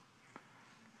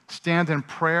 Stand in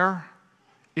prayer.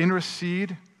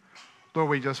 Intercede. Lord,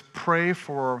 we just pray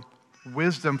for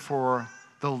wisdom for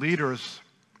the leaders.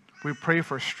 We pray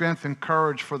for strength and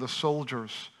courage for the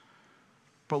soldiers.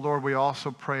 But Lord, we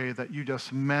also pray that you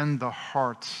just mend the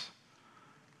hearts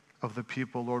of the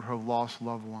people, Lord, who have lost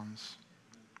loved ones.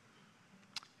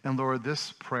 And Lord,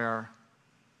 this prayer,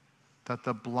 that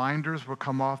the blinders would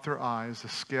come off their eyes, the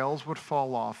scales would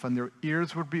fall off, and their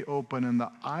ears would be open, and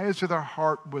the eyes of their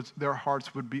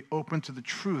hearts would be open to the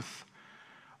truth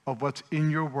of what's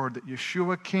in your word, that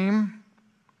Yeshua came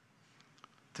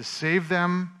to save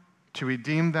them, to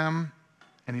redeem them,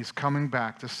 and he's coming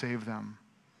back to save them.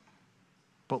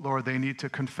 But Lord, they need to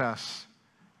confess.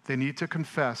 They need to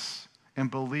confess and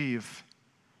believe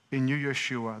in you,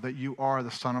 Yeshua, that you are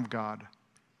the Son of God,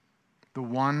 the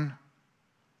one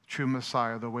true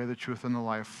Messiah, the way, the truth, and the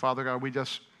life. Father God, we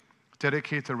just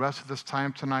dedicate the rest of this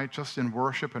time tonight just in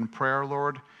worship and prayer,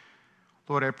 Lord.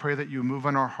 Lord, I pray that you move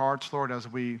in our hearts, Lord, as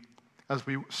we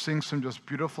sing some just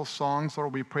beautiful songs.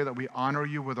 Lord, we pray that we honor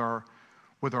you with our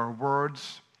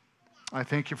words. I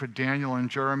thank you for Daniel and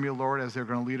Jeremy, Lord, as they're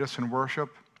going to lead us in worship.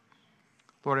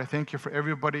 Lord, I thank you for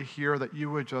everybody here, that you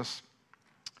would just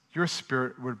your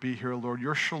Spirit would be here, Lord.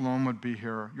 Your shalom would be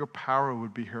here. Your power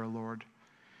would be here, Lord.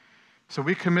 So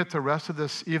we commit the rest of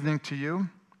this evening to you.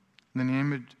 In the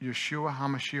name of Yeshua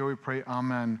HaMashiach, we pray,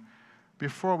 amen.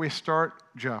 Before we start,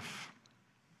 Jeff,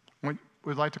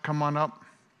 would like to come on up?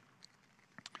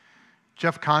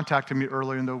 Jeff contacted me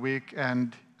earlier in the week,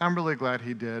 and I'm really glad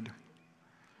he did.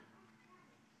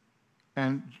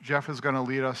 And Jeff is going to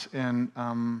lead us in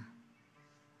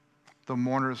the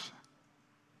mourners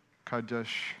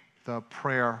Kaddish, the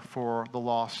prayer for the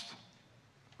lost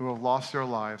who have lost their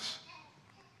lives.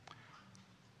 I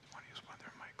want to use one of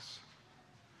their mics.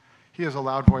 He has a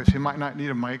loud voice. He might not need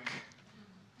a mic.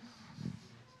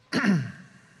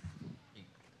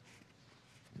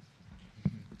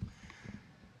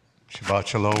 Shabbat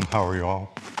Shalom. How are you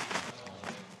all?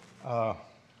 I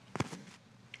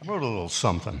wrote a little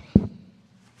something.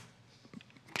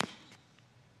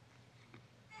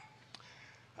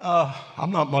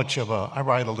 I'm not much of a, I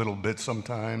write a little bit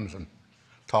sometimes and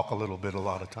talk a little bit a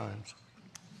lot of times.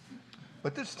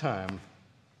 But this time,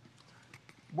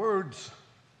 words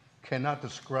cannot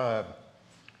describe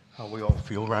how we all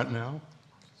feel right now.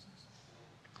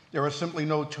 There are simply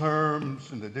no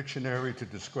terms in the dictionary to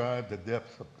describe the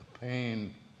depth of the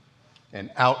pain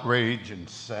and outrage and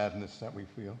sadness that we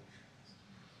feel.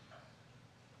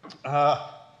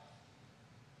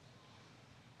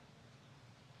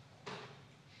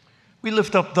 We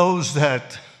lift up those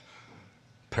that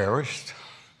perished.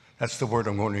 That's the word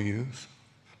I'm going to use,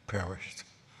 perished.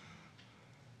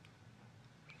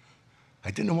 I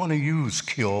didn't want to use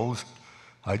killed.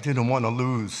 I didn't want to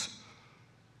lose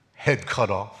head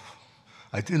cut off.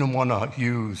 I didn't want to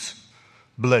use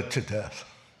bled to death.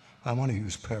 I want to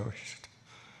use perished.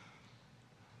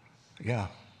 Yeah.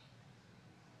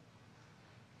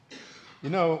 You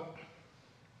know,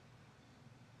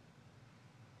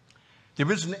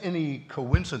 there isn't any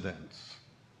coincidence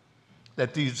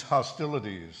that these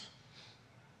hostilities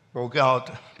broke out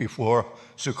before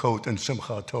Sukkot and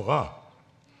Simchat Torah.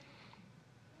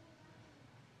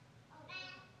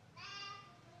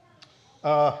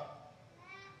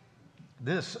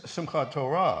 This Simchat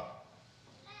Torah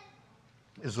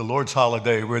is the Lord's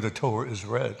holiday where the Torah is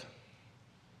read.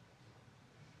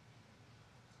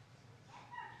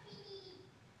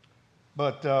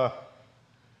 But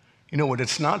you know what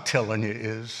it's not telling you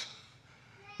is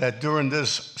that during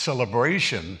this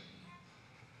celebration,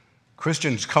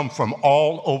 Christians come from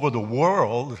all over the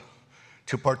world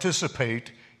to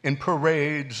participate in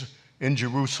parades in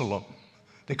Jerusalem.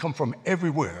 They come from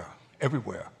everywhere,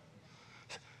 everywhere.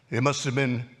 There must have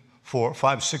been 4,000,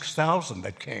 5,000, 6,000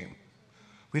 that came.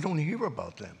 We don't hear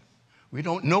about them. We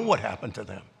don't know what happened to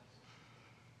them.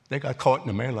 They got caught in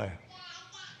the melee.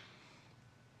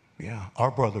 Yeah,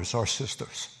 our brothers, our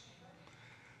sisters.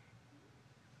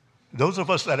 Those of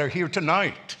us that are here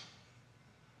tonight,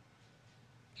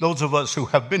 those of us who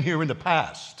have been here in the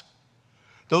past,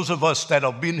 those of us that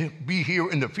will be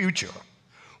here in the future,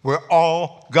 we're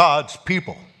all God's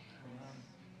people.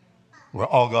 We're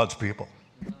all God's people.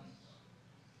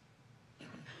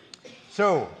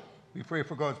 So, we pray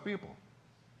for God's people.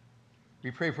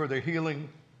 We pray for their healing.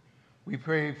 We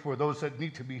pray for those that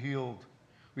need to be healed.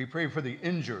 We pray for the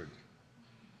injured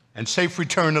and safe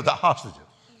return of the hostages.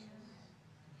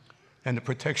 And the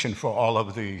protection for all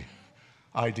of the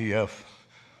IDF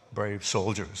brave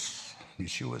soldiers, in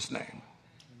Yeshua's name.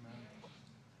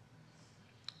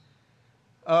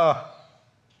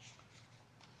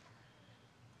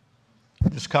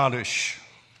 This Kaddish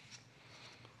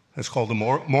is called the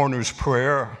Mourner's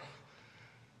Prayer.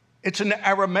 It's in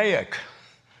Aramaic,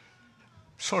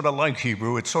 sort of like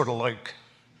Hebrew. It's sort of like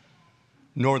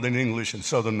Northern English and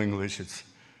Southern English. It's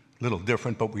a little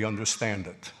different, but we understand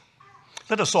it.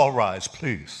 Let us all rise,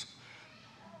 please.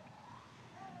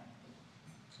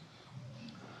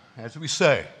 As we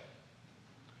say,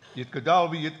 Yitkadal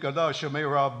v'yitkadal shemei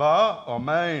Rabbah,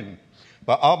 Amen.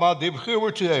 Ba'alma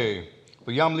dibchirte,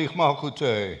 v'yamlich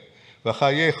malchute,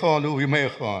 v'chayechon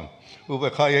u'vimechon,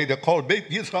 u'v'chayei dekol beit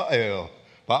Yisrael,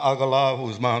 ba'agalav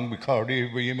u'zman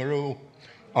v'kardi v'yimeru,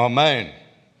 Amen.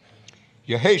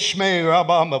 Yehei shmei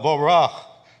Rabbah mevorach,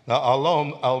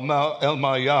 la'alom el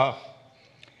mayah,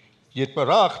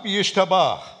 Yitbarach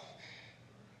v'yishtabach,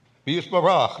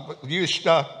 v'yisbarach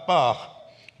v'yishtabach,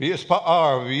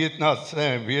 v'yispa'ar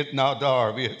v'yitnatzem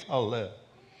v'yitnadar v'yitaleh,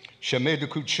 shemei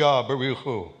dekutsha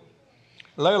b'richu.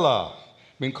 Leila,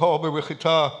 min kol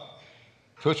b'richita,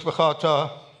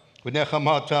 tushbachata,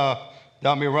 v'nechamata,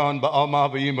 damiran ba'alma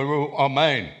v'yimeru,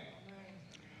 Amen.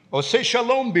 Oseh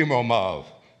shalom b'momav,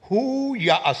 hu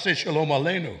ya'aseh shalom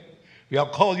aleinu,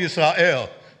 v'yakol Yisrael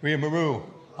v'yimeru,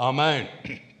 Amen.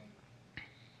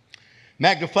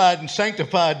 Magnified and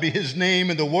sanctified be his name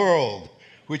in the world,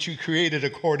 which he created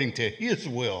according to his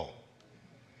will.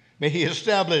 May he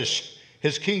establish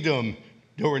his kingdom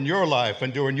during your life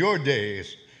and during your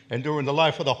days and during the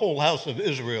life of the whole house of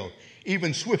Israel,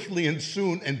 even swiftly and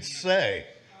soon, and say,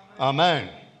 Amen.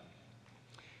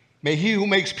 May he who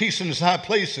makes peace in his high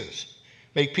places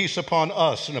make peace upon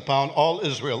us and upon all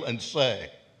Israel, and say,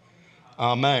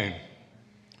 Amen.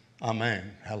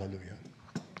 Amen. Hallelujah.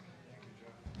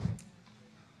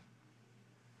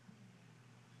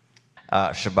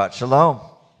 Shabbat Shalom.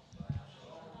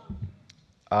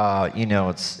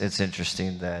 It's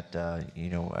interesting that,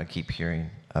 I keep hearing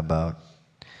about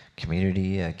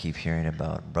community. I keep hearing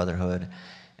about brotherhood.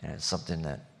 And it's something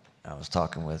that I was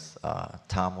talking with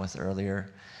Tom with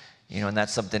earlier. And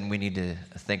that's something we need to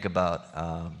think about,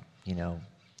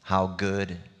 how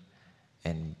good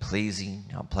and pleasing,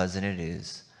 how pleasant it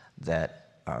is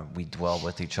that we dwell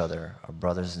with each other, our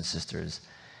brothers and sisters,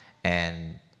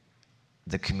 and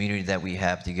the community that we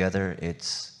have together.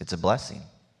 It's a blessing.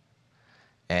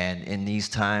 And in these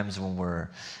times when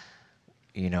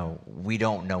we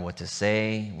don't know what to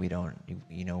say, we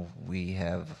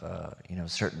have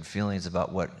certain feelings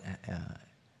about what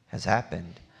has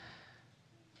happened.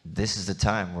 This is the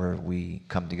time where we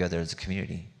come together as a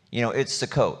community. It's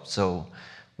Sukkot, so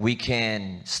we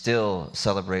can still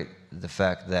celebrate the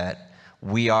fact that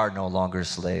we are no longer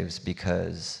slaves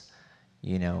because,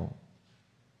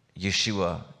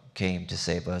 Yeshua came to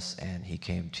save us and he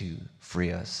came to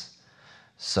free us.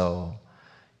 So,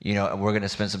 we're going to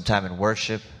spend some time in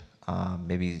worship,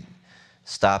 maybe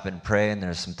stop and pray, and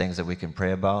there's some things that we can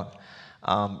pray about.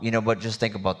 But just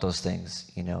think about those things,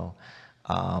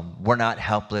 we're not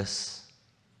helpless.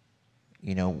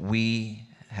 We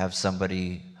have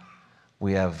somebody,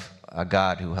 we have a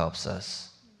God who helps us.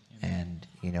 And,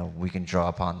 we can draw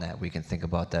upon that. We can think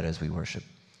about that as we worship.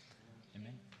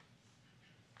 Amen.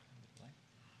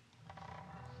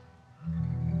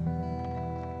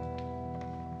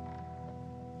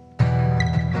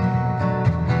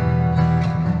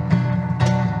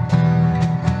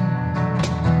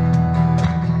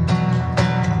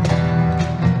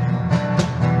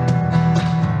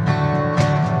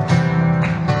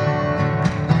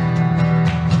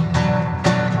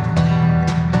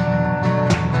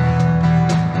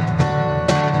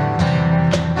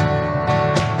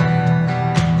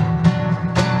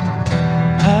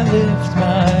 Lift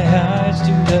my eyes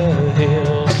to the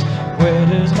hills. Where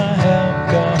does my help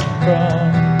come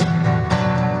from?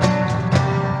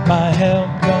 My help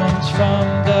comes from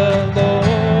the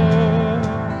Lord,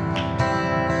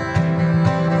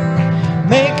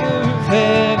 maker of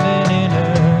heaven and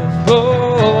earth.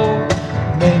 Oh,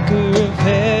 maker of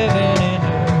heaven and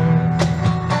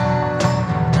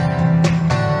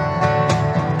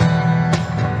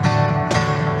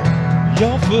earth.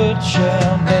 Your foot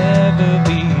shall never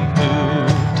be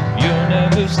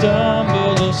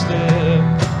stumble or slip.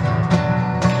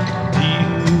 He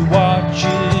who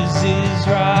watches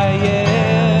Israel,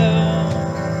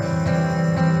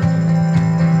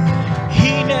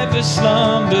 he never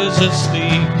slumbers or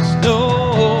sleeps.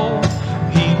 No,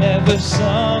 he never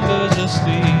slumbers or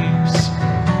sleeps.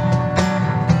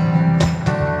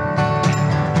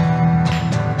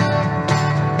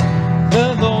 The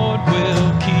Lord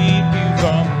will keep you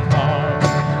from harm.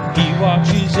 He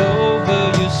watches over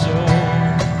your soul.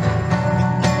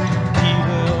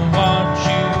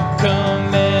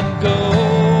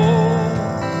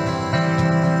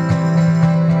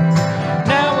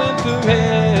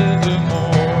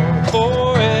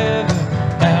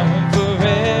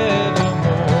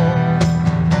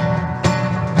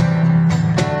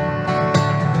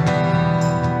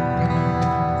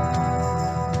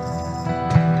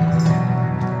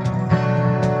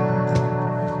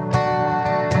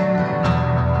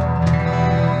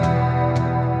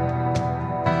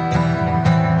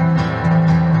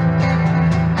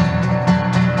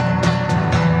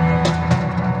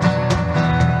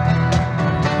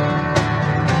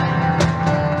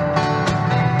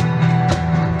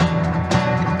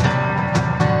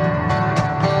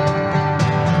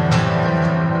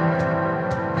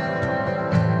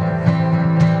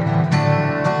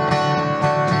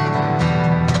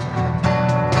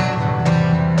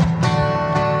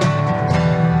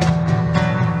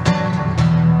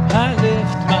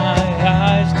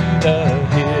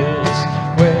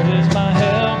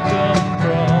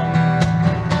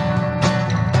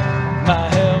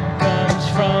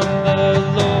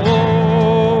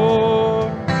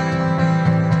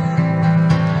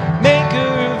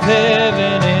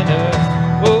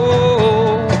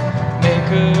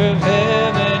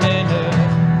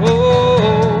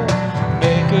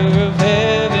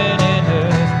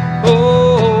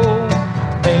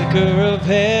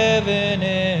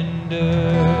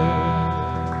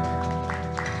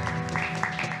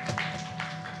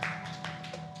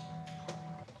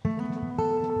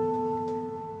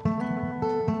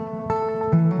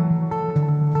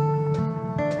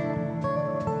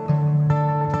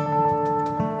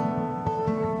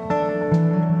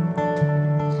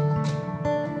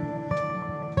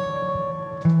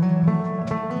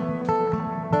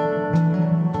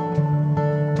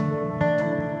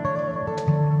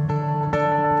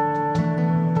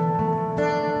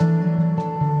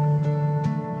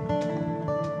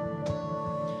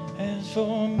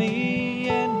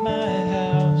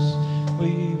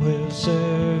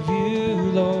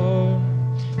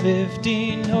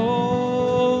 lifting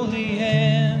holy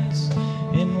hands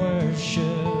in worship.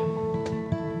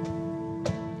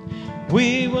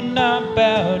 We will not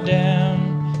bow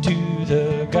down to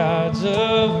the gods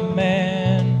of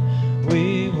man.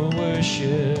 We will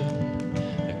worship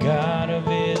the God of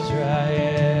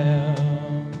Israel.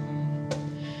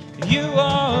 You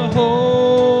are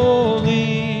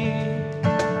holy,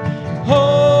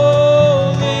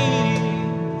 holy.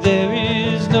 There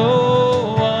is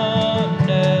no one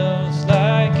else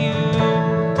like you.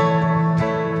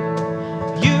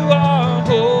 You are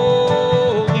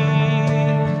holy,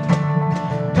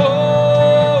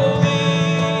 holy.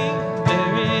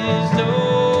 There is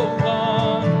no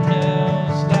one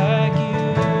else like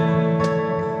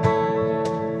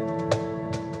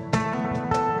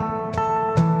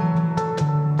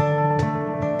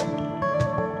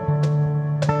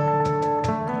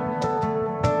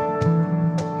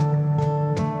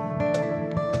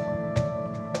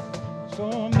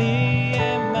For me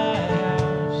and my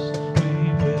house,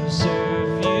 we will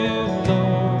serve you,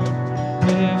 Lord,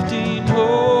 lifting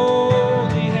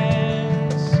holy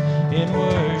hands in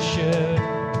worship.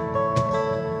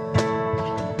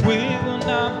 We will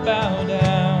not bow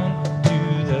down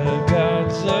to the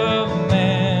gods of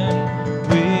man.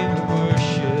 We will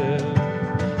worship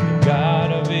the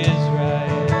God of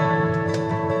Israel.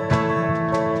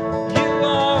 You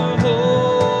are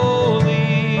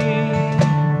holy,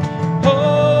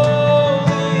 holy.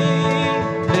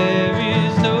 There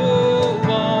is no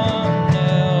one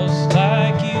else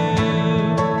like you.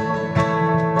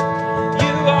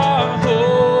 You are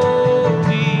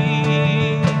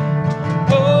holy,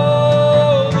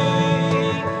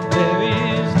 holy. There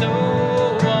is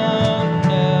no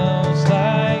one else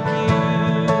like you.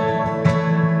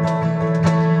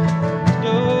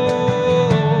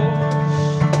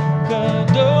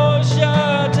 Kadosh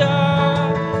Ata,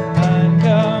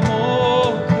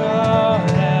 Kamocha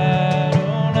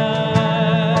Adonai.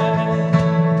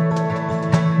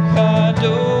 Kadosh,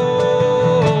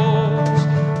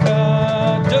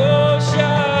 Kadosh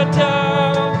Ata,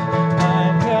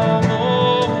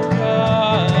 Kamocha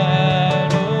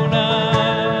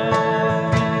Adonai.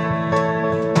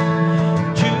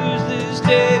 Choose this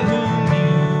day whom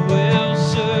you will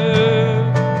serve.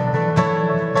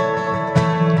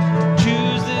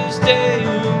 Choose this day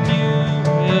whom you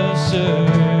will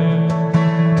serve.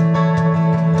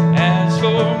 As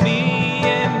for me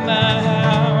and my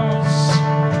house,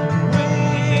 we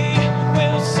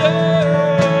will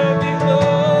serve you,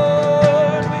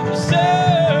 Lord. We will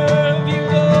serve you,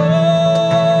 Lord.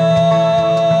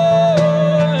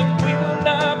 We will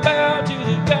not bow to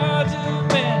the gods of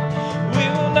men. We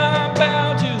will not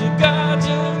bow to the gods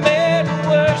of men.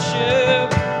 Worship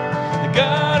the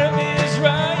God of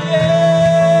Israel.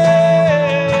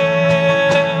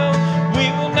 We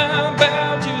will not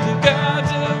bow to the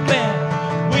gods of men.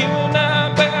 We will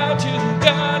not bow to the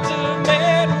gods of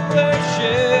men.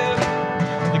 Worship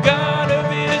the God of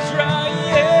Israel.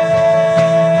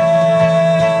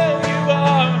 You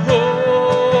are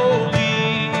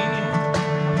holy,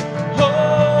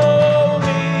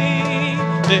 holy.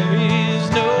 There is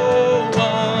no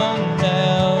one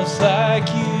else like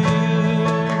you.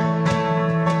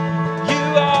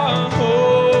 You are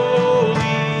holy,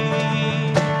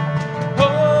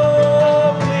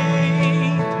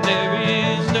 holy. There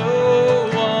is no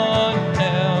one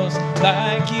else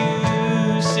like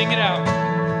you. Sing it out.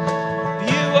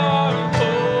 You are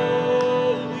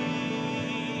holy,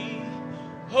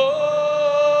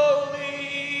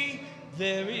 holy.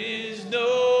 There is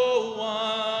no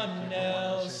one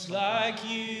else like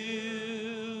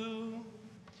you.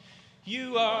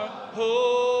 You are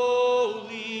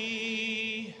holy,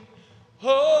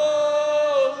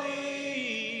 holy.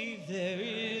 There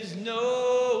is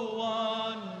no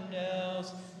one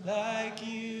else like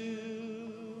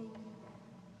you.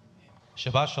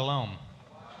 Shabbat Shalom.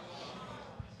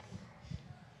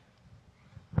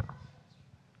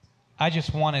 I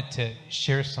just wanted to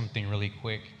share something really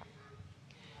quick.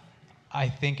 I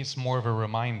think it's more of a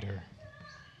reminder.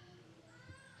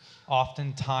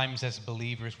 Oftentimes as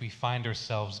believers, we find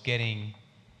ourselves getting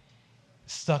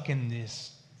stuck in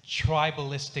this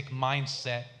tribalistic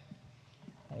mindset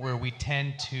where we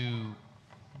tend to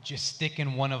just stick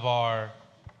in one of our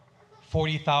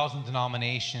 40,000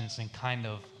 denominations and kind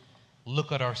of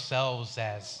look at ourselves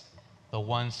as the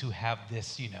ones who have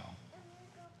this,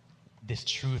 this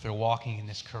truth or walking in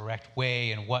this correct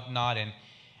way and whatnot. And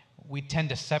we tend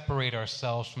to separate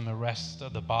ourselves from the rest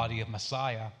of the body of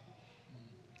Messiah.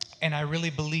 And I really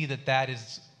believe that that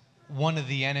is one of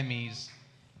the enemy's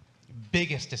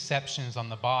biggest deceptions on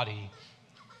the body,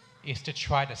 is to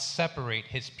try to separate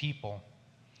his people.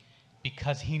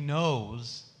 because he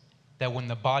knows that when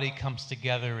the body comes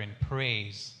together and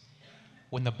prays,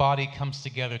 when the body comes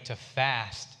together to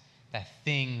fast, that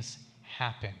things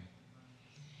happen.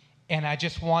 And I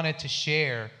just wanted to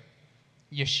share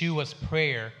Yeshua's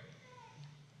prayer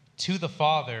to the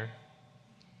Father.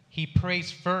 He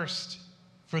prays first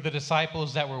for the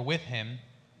disciples that were with him,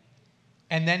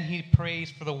 and then he prays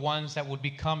for the ones that would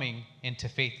be coming into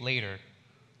faith later.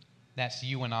 That's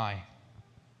you and I.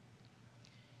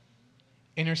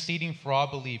 Interceding for all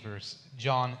believers,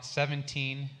 John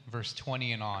 17, verse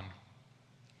 20 and on.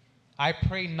 I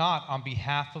pray not on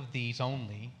behalf of these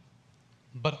only,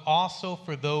 but also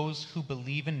for those who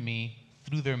believe in me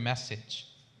through their message,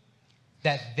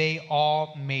 that they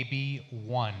all may be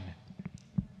one,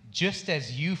 just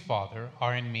as you, Father,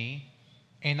 are in me,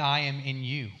 and I am in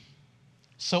you.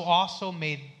 So also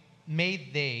may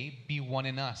they be one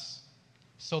in us,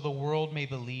 so the world may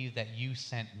believe that you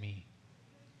sent me.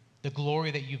 The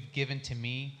glory that you've given to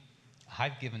me,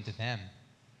 I've given to them,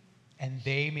 and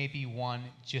they may be one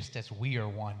just as we are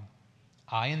one,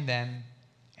 I and them,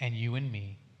 and you and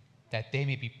me, that they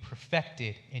may be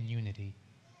perfected in unity,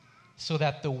 so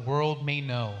that the world may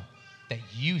know that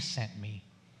you sent me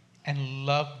and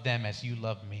loved them as you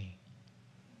loved me.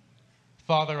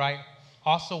 Father, I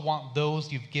also want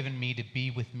those you've given me to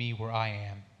be with me where I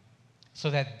am,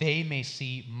 so that they may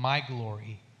see my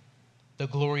glory, the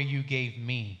glory you gave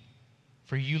me,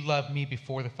 for you loved me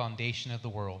before the foundation of the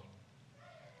world.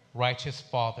 Righteous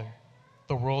Father,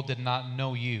 the world did not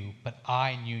know you, but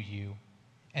I knew you,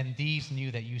 and these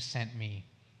knew that you sent me.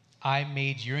 I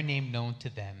made your name known to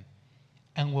them,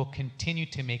 and will continue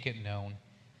to make it known,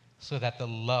 so that the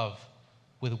love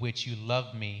with which you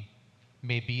loved me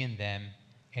may be in them,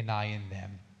 and I in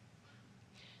them.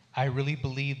 I really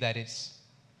believe that it's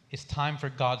time for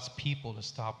God's people to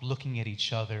stop looking at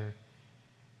each other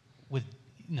with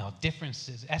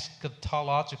differences,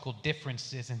 eschatological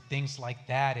differences and things like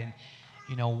that. And,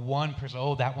 one person,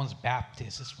 oh, that one's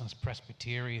Baptist, this one's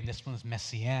Presbyterian, this one's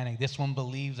Messianic, this one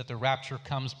believes that the rapture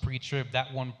comes pre-trib,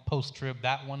 that one post-trib,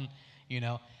 that one,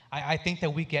 I think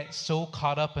that we get so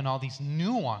caught up in all these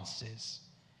nuances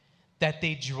that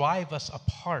they drive us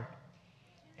apart.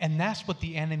 And that's what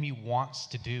the enemy wants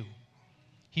to do.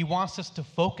 He wants us to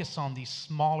focus on these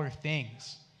smaller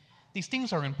things. These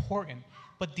things are important,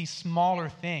 but these smaller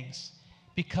things,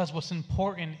 because what's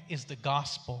important is the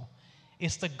gospel.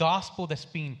 It's the gospel that's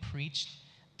being preached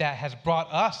that has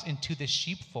brought us into the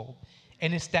sheepfold.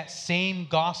 And it's that same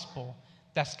gospel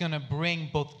that's going to bring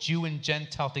both Jew and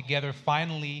Gentile together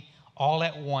finally all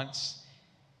at once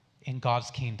in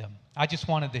God's kingdom. I just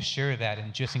wanted to share that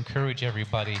and just encourage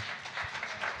everybody.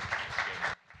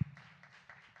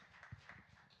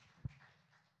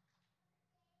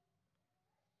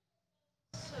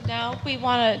 Now we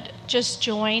want to just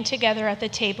join together at the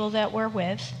table that we're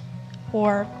with,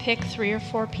 or pick 3 or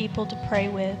 4 people to pray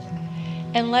with.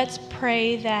 And let's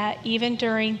pray that even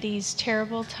during these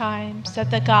terrible times,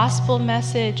 that the gospel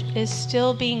message is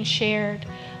still being shared.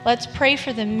 Let's pray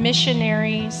for the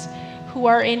missionaries who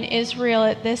are in Israel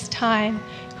at this time,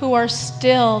 who are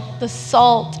still the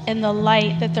salt and the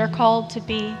light that they're called to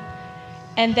be,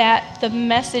 and that the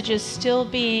message is still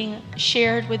being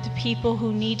shared with the people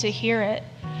who need to hear it.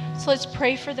 So let's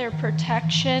pray for their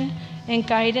protection and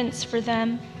guidance for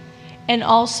them, and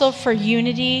also for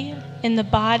unity in the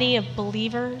body of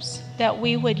believers, that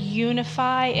we would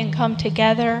unify and come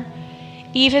together,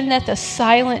 even that the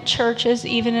silent churches,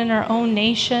 even in our own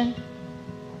nation,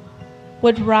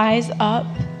 would rise up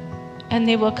and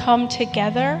they will come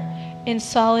together in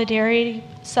solidarity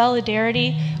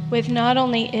with not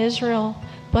only Israel,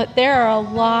 but there are a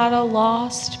lot of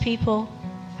lost people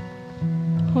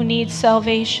who need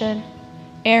salvation.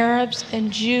 Arabs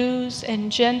and Jews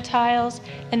and Gentiles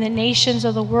and the nations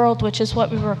of the world, which is what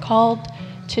we were called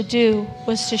to do,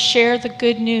 was to share the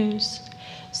good news.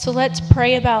 So let's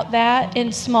pray about that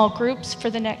in small groups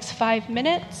for the next 5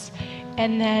 minutes,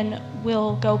 and then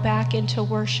we'll go back into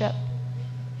worship.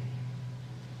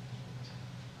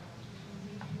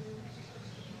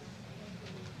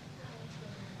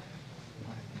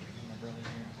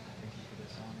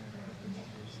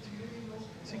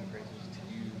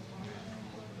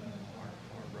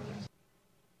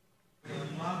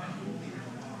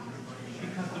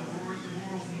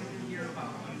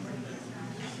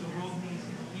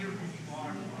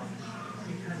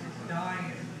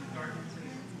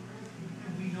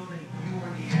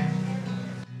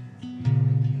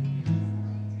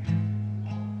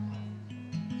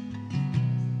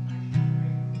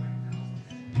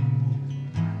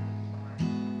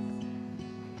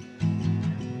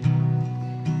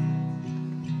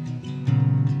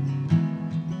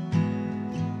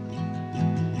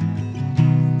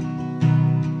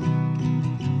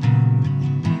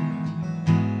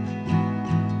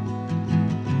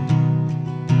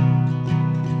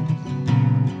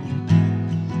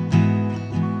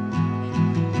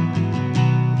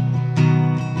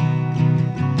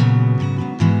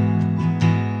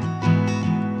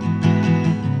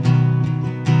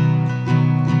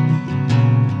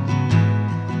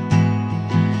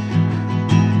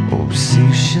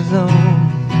 shalom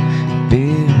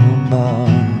biruma.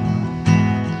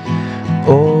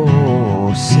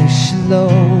 Oh, say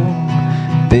shalom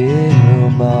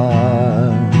biruma.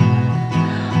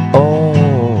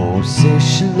 Oh, say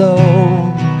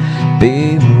shalom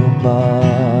biruma.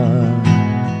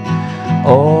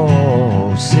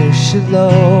 Oh, say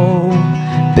shalom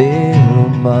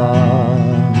biruma.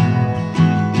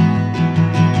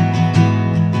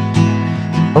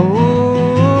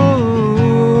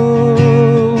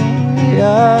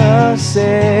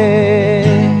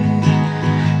 Say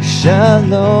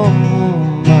shalom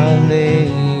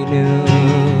aleinu.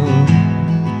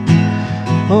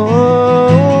 Oh,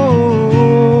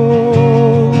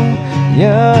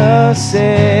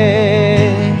 say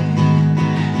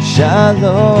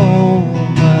shalom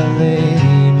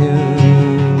aleinu.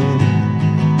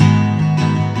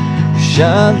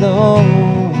 Shalom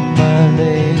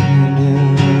aleinu.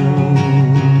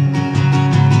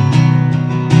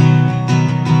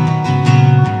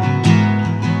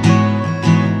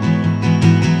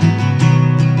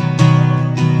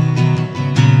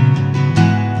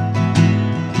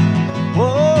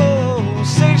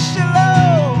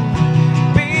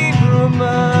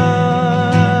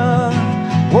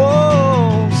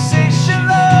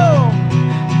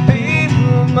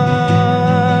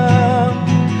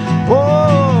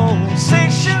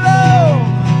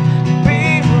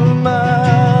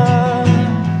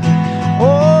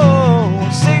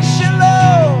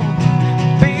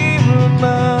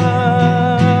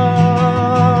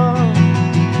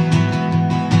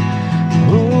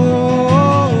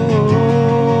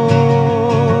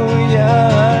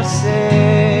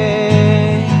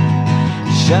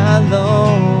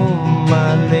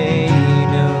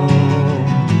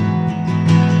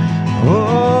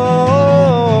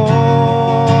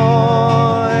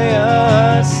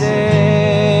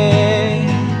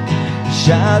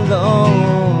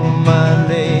 Shalom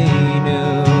aleinu.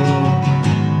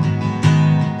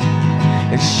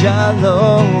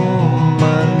 Shalom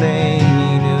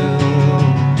aleinu.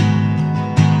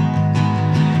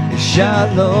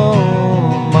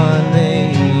 Shalom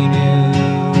aleinu.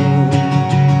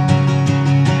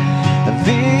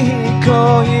 V'ko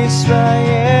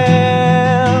Yisrael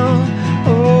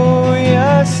hu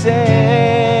yaseh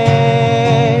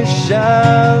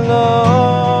shalom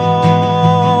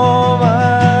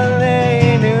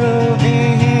aleinu.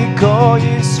 V'ko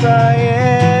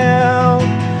Yisrael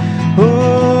hu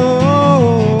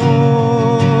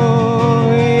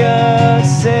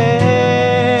yaseh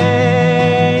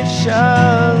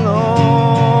shalom.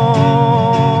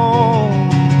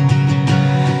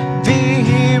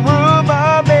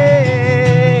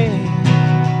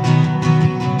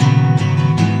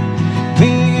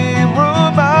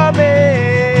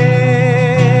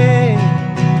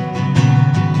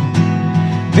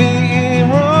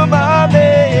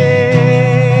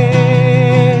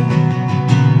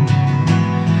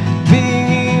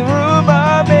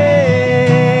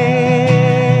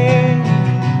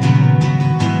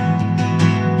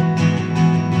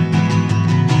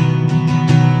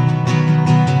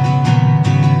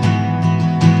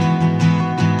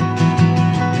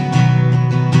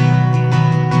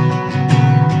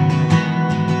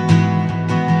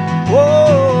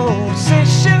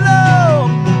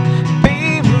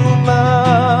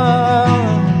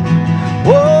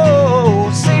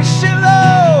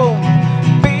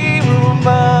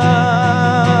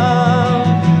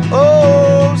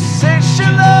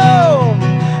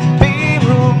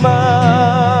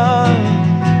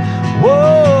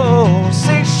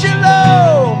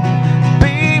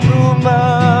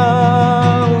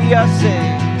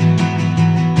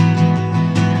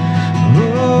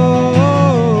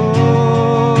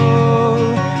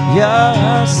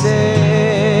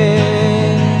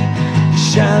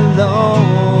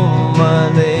 Shalom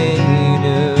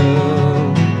aleinu.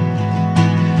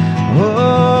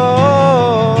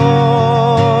 Oh,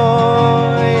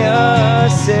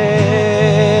 yaseh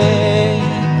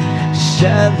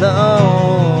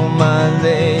shalom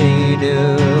aleinu.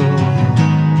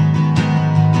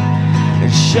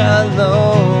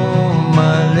 Shalom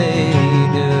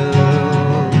aleinu.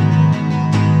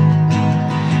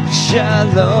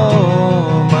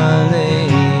 Shalom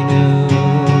aleinu.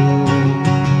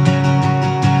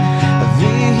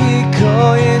 V'ko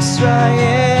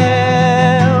Yisrael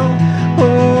hu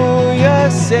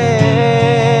yaseh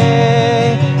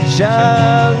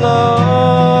shalom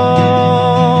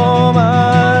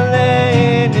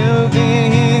aleinu.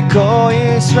 V'ko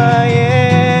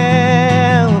Yisrael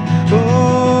hu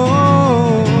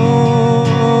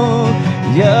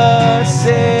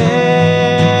yaseh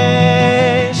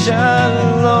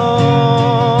shalom.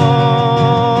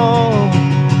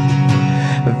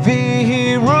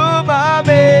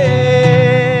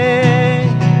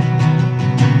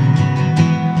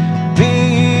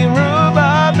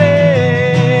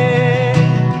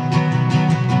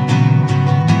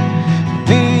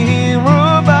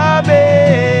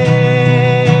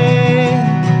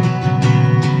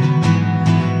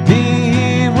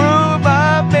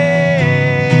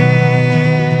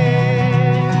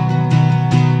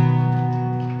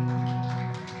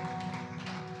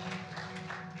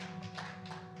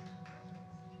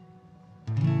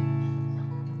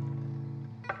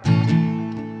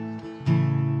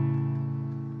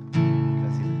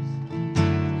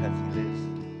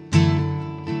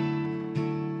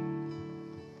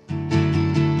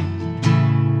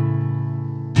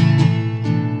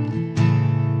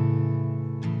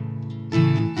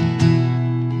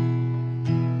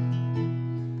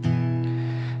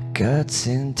 God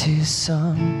sent His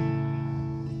Son.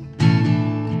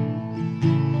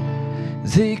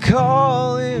 They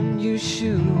call Him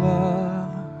Yeshua.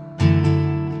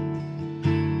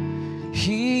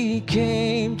 He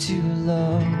came to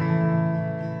love,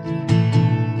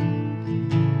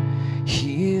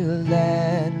 heal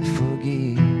and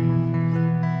forgive.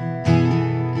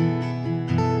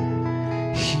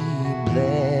 He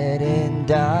bled and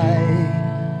died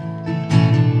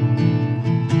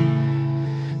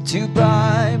to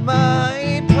buy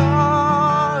my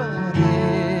pardon.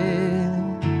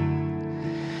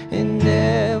 An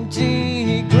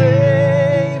empty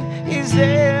grave is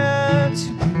there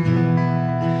to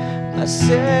prove my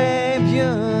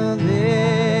Savior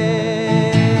lives.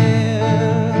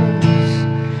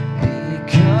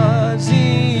 Because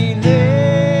He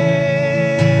lives,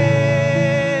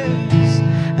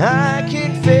 I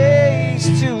can face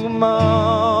tomorrow.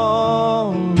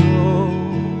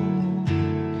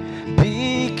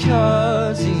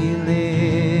 Because He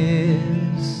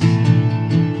lives,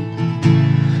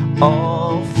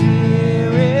 all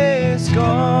fear is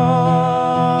gone.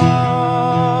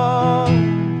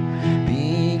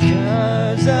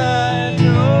 Because I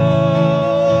know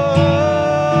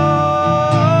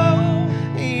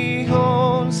He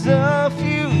holds the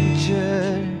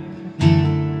future,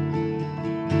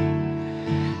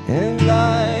 and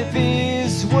life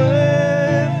is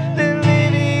worth the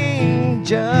living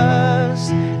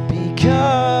just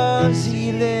because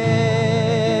He lives.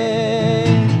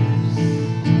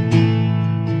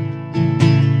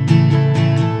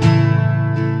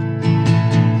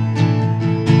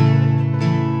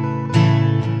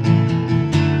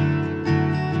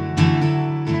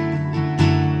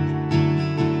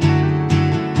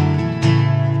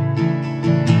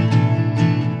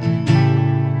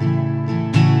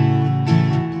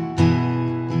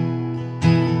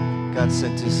 God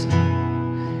sent His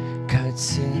Son. God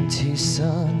sent His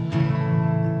Son.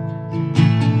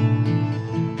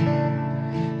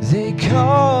 They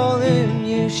call Him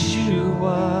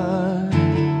Yeshua.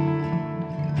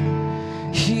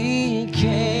 He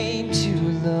came to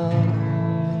love,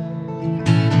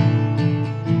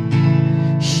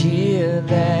 heal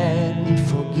and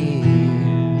forgive.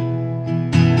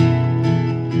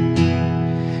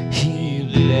 He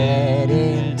bled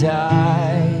and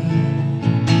died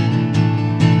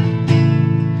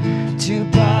to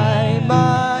buy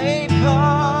my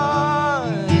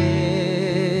pardon.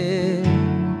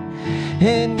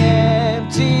 An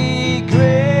empty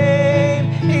grave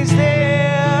is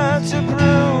there to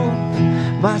prove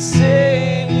my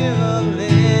Savior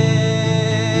lives.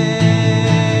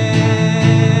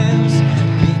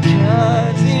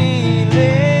 Because He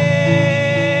lives,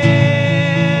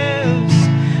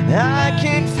 I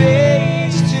can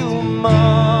face tomorrow.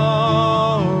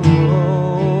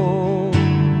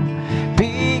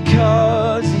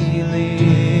 Because He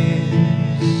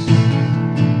lives,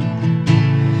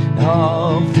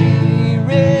 all fear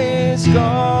is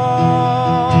gone.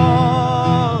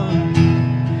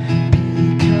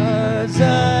 Because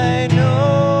I know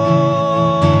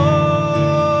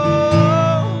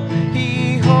He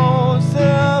holds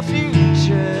the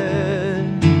future,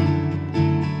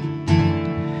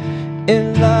 and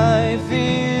life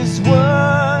is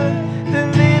worth the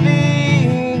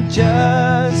living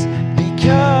just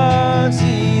because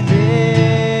He lives.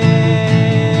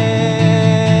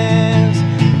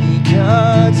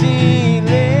 Because He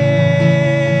lives,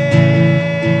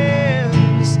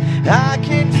 I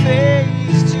can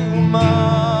face tomorrow.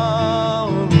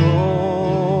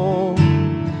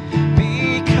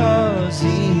 Because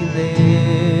He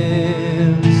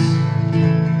lives,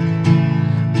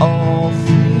 all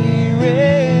fear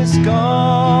is gone.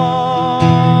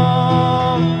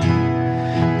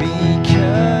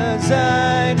 Because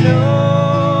I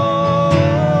know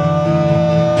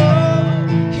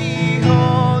He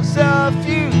holds the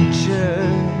future,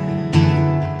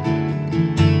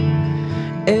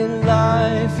 and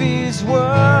life is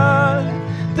worth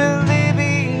the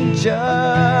living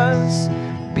just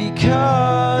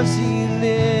because He lives.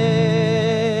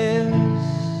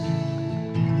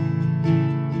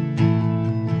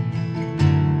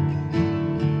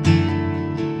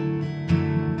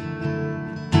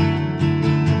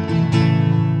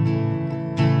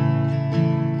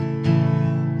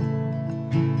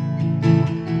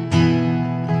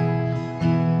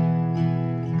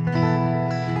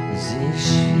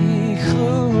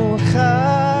 זכרו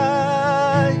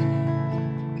חי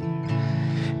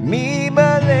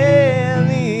ממלא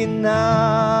לי נחת,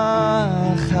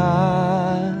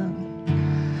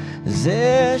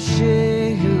 זה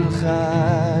שהוא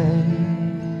חי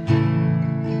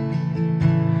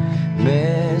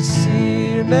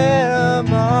מסיר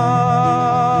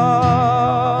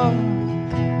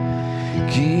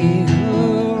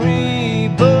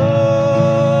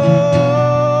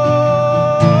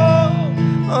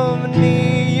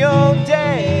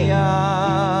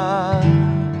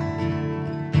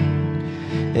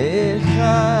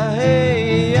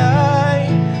חיי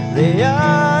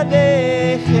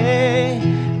לידך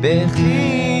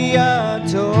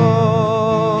בחייתו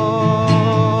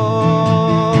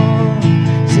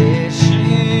זה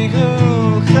שיר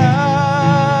חי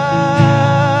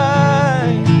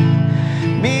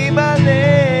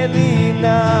ממלא לי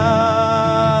נחת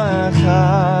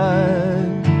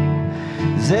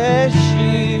זה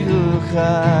שיר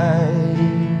חי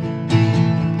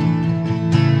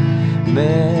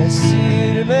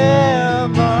מסיר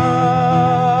מהמר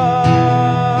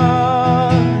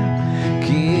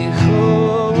כי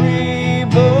חורי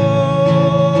בו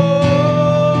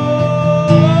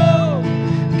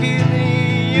כי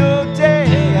לי יודע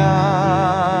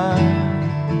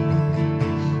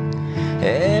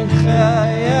את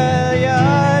חיי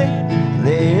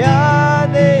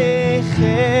לידך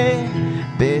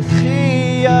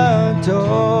בחייתו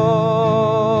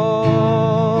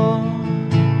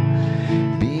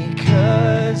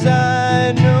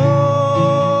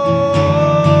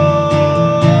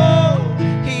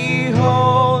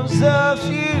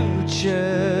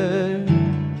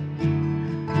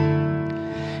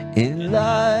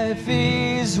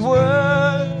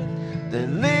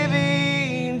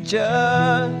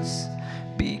just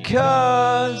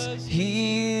because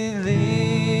he lives.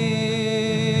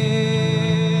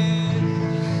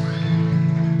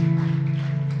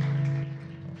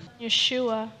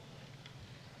 Yeshua,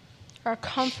 our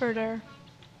comforter,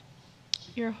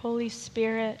 your Holy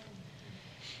Spirit.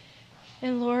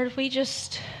 And Lord, we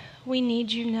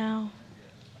need you now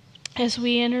as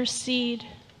we intercede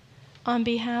on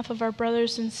behalf of our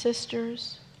brothers and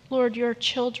sisters. Lord, your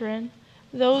children,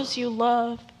 those you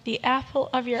love, the apple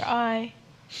of your eye.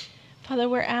 Father,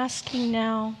 we're asking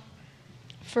now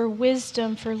for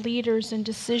wisdom for leaders and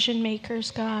decision makers,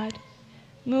 God,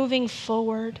 moving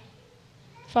forward.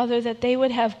 Father, that they would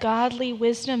have godly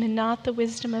wisdom and not the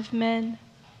wisdom of men.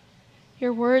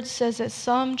 Your word says that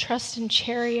some trust in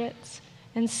chariots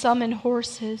and some in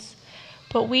horses,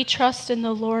 but we trust in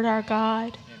the Lord our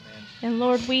God. Amen. And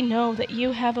Lord, we know that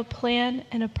you have a plan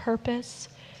and a purpose.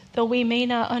 Though we may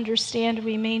not understand,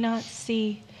 we may not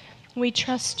see, we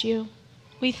trust you.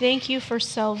 We thank you for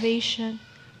salvation.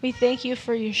 We thank you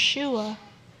for Yeshua.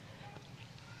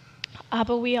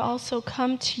 But we also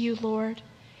come to you, Lord.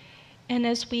 And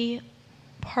as we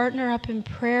partner up in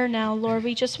prayer now, Lord,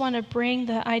 we just want to bring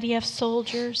the IDF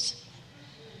soldiers,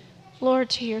 Lord,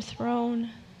 to your throne.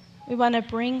 We want to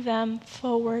bring them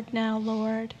forward now,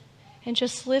 Lord, and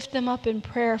just lift them up in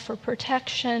prayer for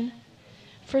protection,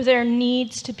 for their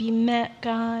needs to be met,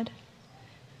 God,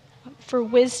 for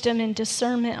wisdom and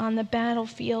discernment on the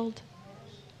battlefield.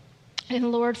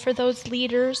 And Lord, for those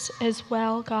leaders as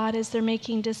well, God, as they're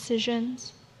making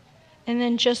decisions. And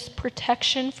then just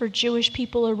protection for Jewish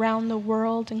people around the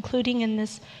world, including in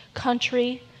this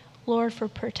country, Lord, for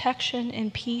protection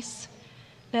and peace,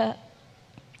 that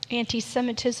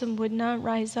anti-Semitism would not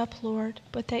rise up, Lord,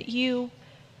 but that you,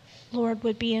 Lord,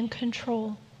 would be in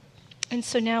control. And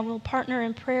so now we'll partner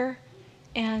in prayer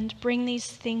and bring these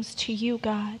things to you,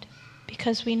 God,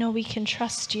 because we know we can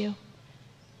trust you.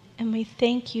 And we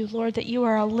thank you, Lord, that you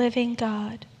are a living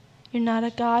God. You're not a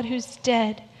God who's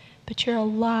dead, but you're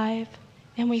alive.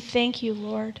 And we thank you,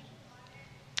 Lord.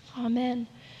 Amen.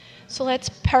 So let's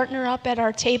partner up at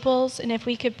our tables, and if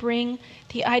we could bring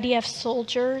the IDF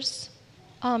soldiers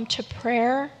to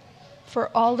prayer for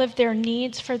all of their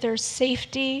needs, for their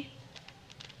safety,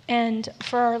 and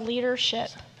for our leadership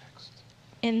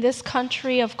in this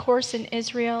country, of course, in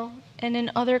Israel, and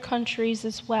in other countries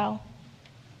as well.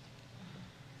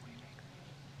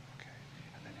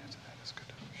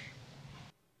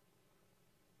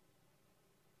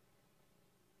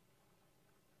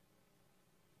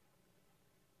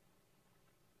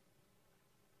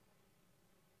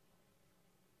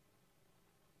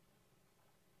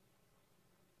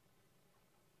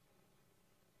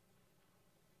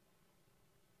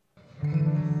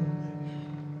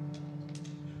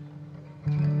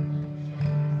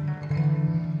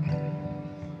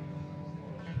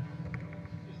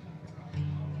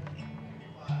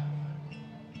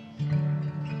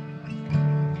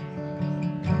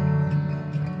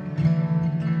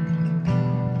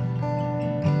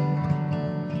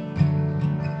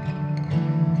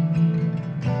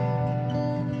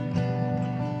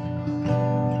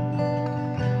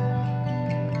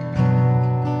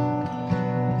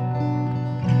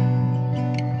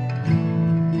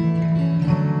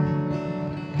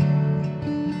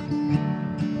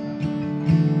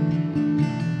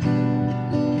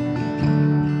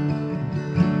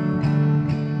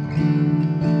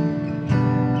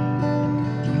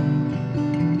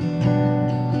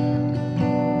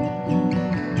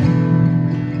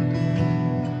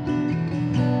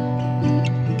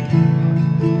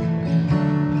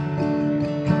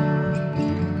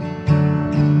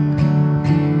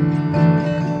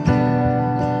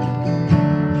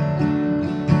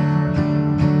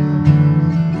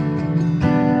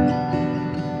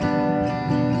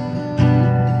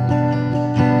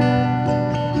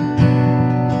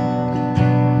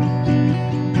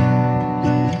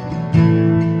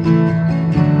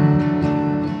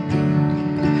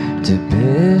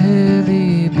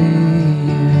 Tibeli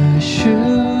Yeshua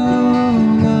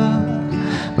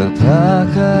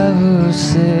B'paka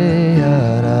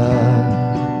U'se'ara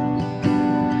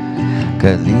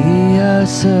Kali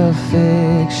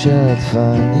הספק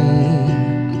שטפני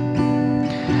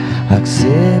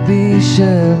הקצבי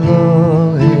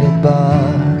שלא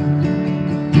אדבר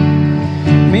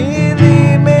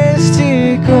מילים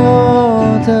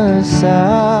מסתיקות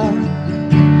עשה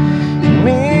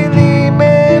מילים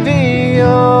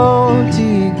מביאות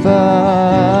תקווה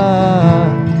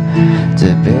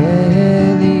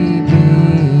דבר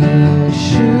ליבי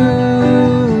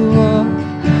ישוע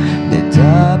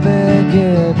נדבר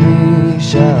גבי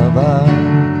שבת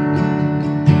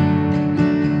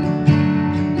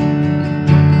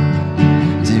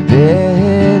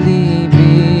דבר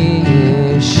ליבי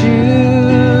ישוע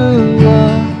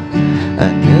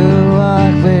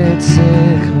אנוח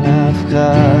וצריך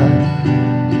נפקד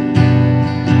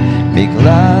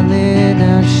בגלל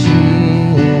לנפשי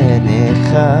אין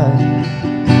אחד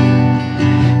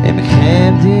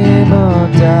עמכם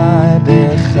דמעותיי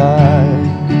בחי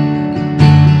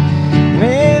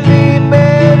מילים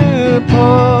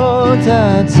מרופאות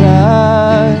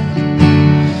הצד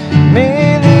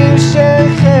מילים של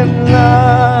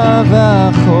חמלה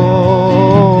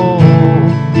וחום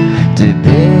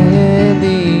דבר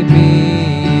ליבי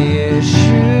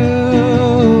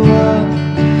ישוע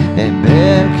הם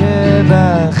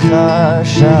ברכבך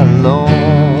שלום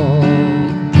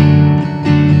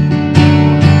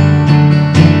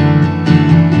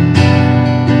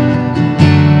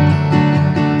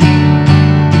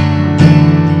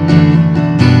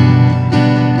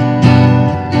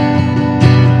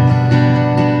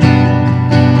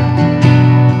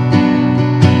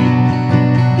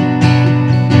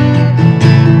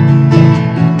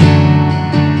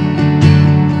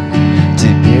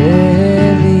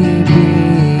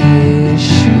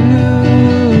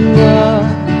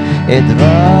את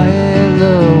דבר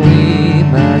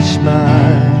אלוהים אשמע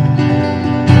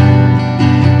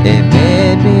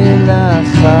אמת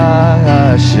מלאכה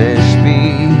אשש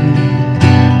בי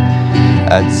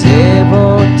עצב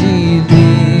אותי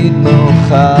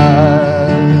לדמוך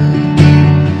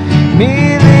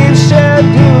מילים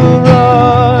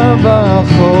שגדולות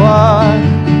בכוח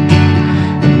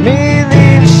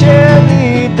מילים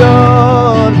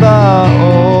שלידות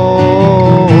בעוז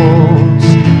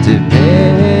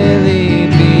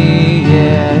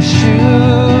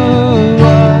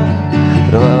Yeshua,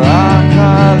 רק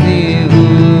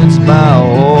הליהוץ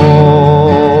מעוז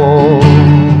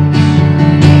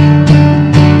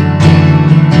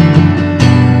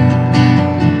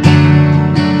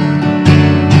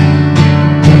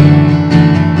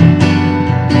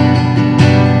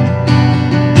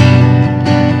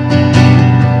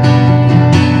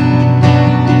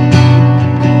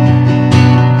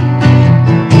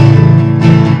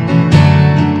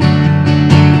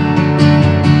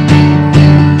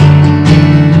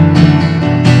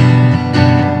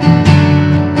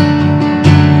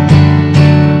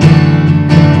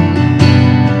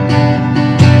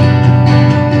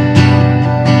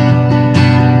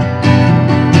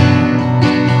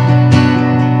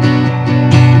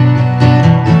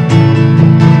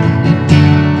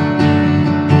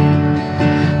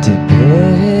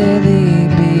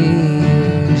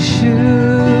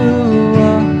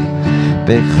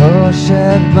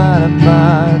בחושך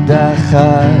מעמד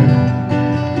אחד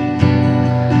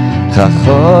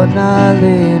חכונה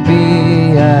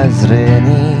ליבי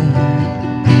עזרני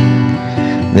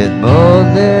ללמוד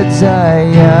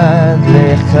לציית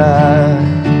לך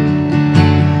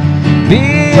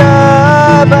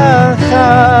ביה בך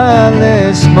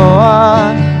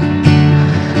לשמוע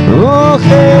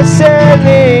וכסד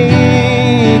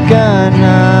להיכנע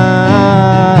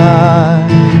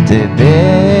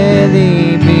דבר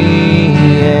ליבי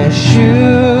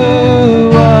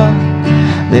ישוע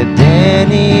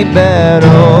ליבדני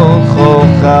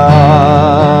ברוחך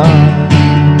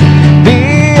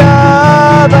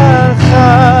ביה בך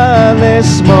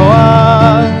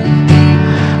לשמוע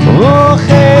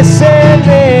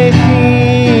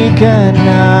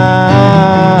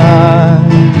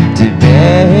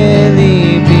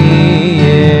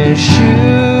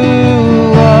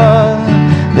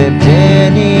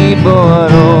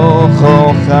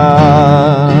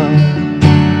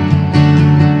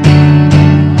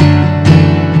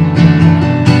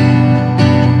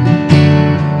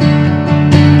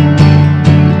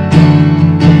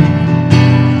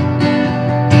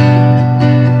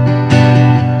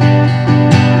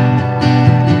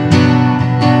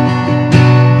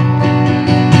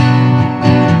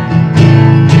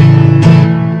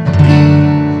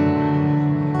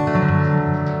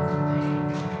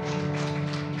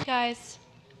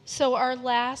So our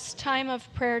last time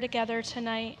of prayer together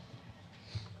tonight,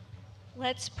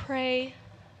 let's pray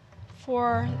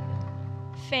for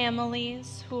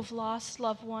families who have lost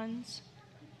loved ones,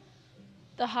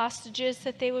 the hostages,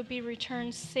 that they would be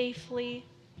returned safely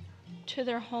to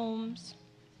their homes,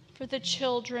 for the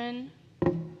children,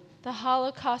 the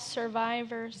Holocaust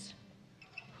survivors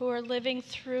who are living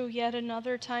through yet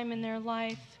another time in their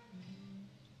life,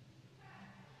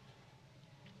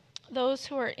 those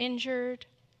who are injured,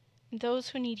 those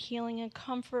who need healing and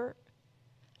comfort,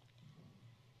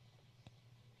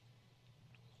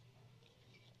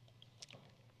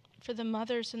 for the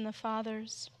mothers and the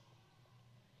fathers.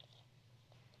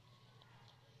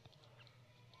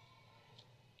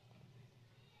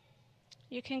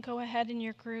 You can go ahead in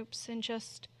your groups and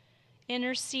just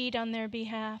intercede on their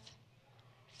behalf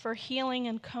for healing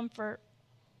and comfort.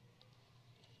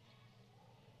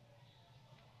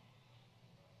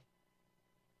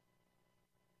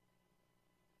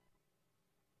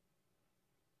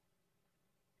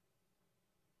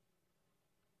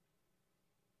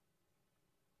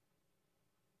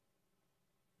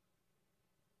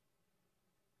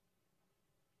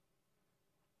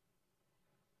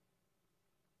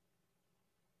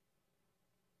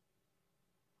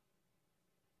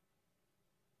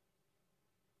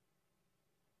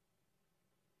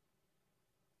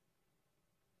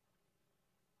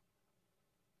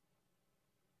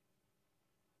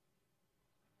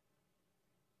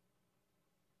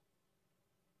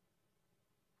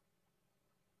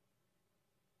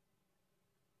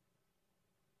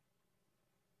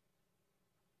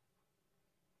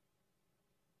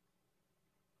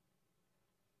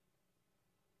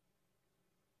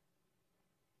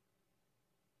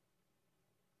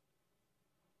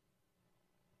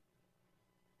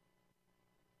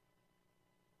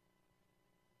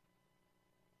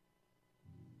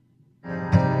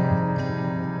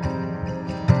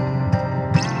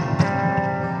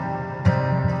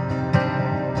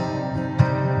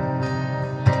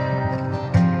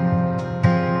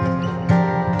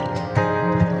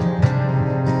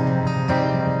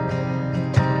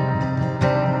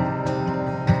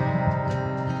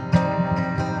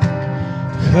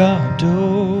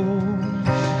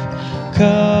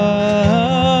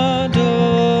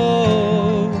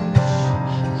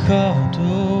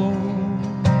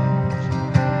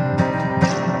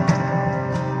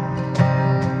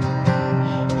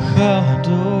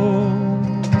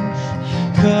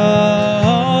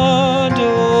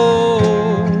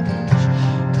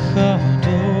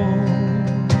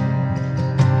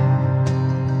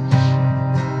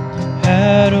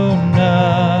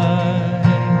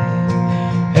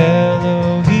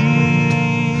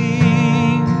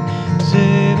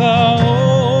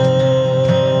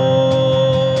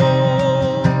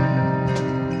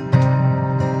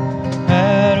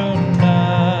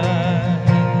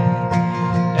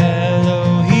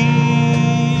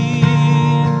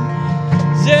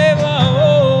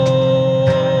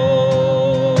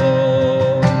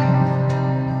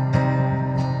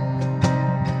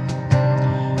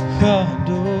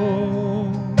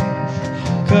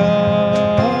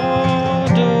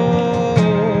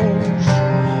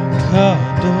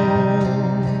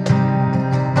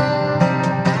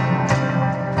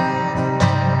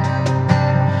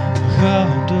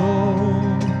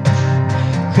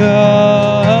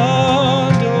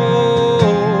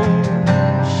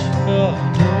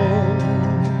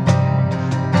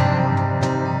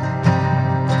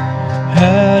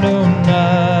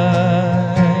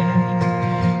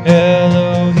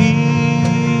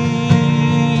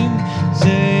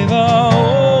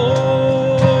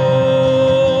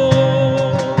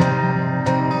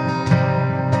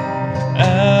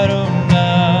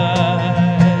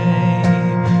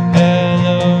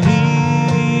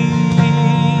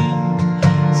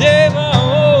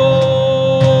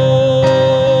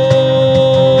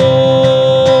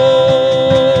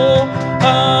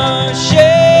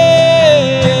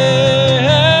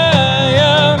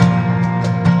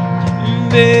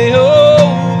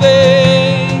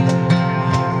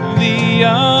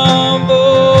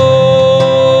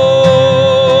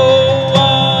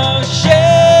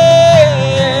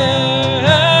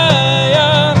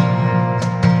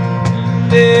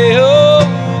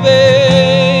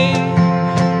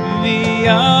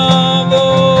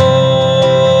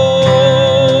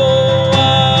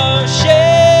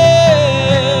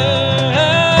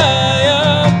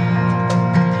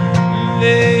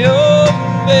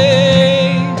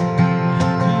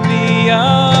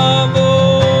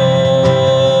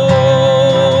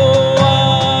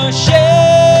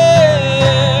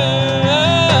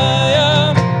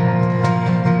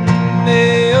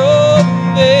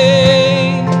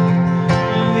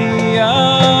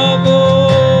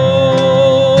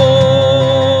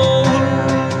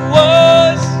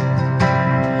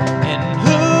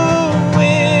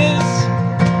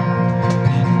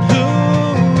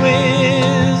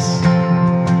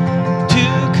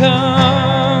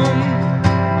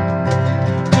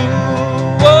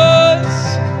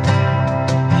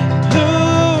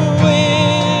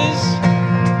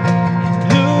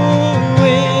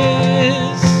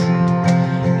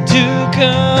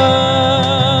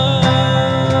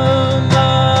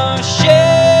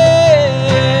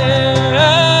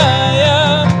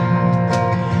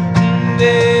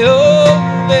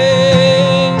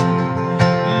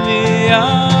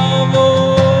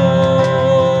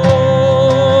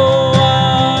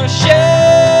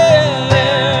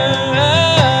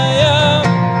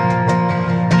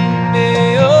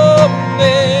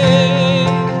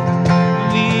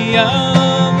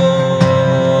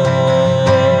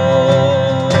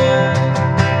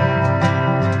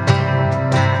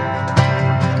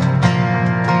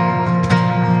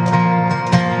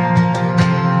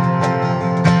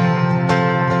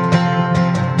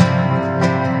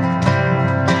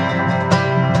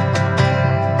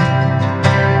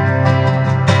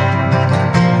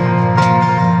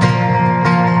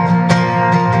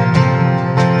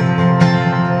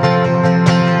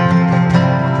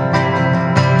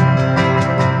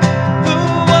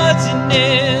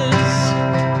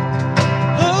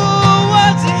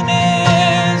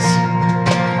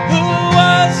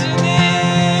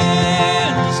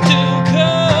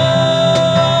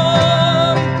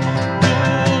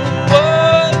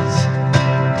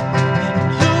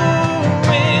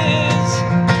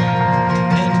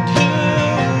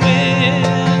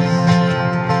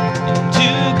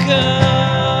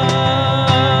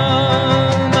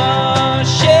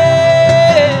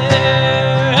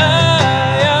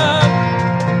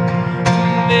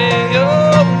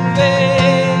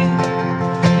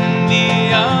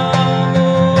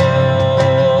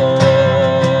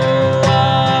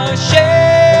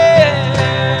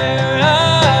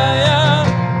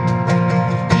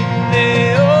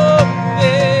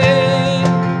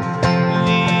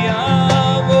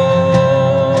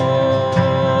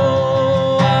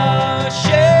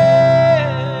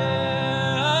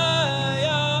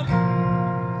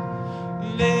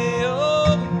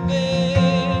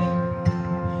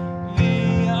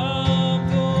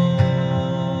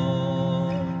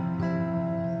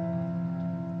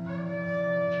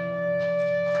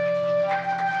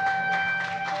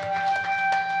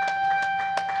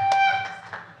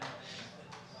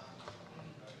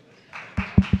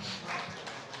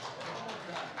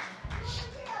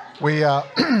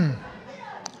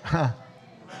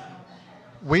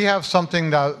 We have something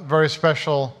that very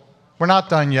special. We're not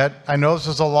done yet. I know this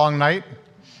is a long night,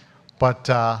 but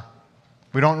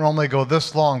we don't normally go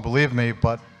this long, believe me,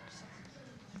 but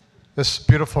this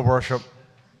beautiful worship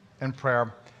and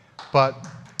prayer. But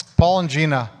Paul and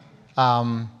Gina,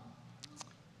 right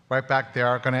back there,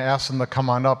 are going to ask them to come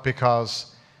on up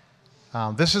because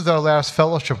this is their last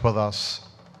fellowship with us.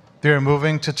 They're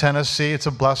moving to Tennessee. It's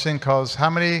a blessing because how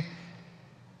many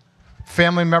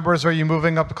family members are you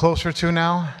moving up closer to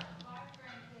now?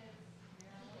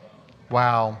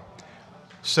 Wow.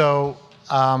 So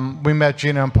we met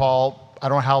Gina and Paul, I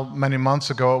don't know how many months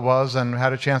ago it was, and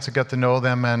had a chance to get to know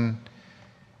them.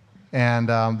 And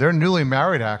they're newly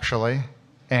married, actually.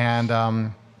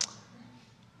 And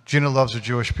Gina loves the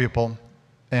Jewish people.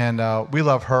 And we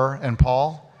love her and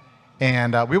Paul.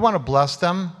 And we want to bless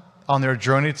them on their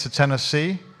journey to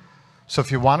Tennessee. So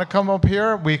if you want to come up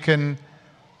here, we can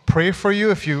pray for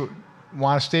you. If you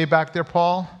want to stay back there,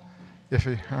 Paul. If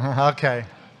you, okay.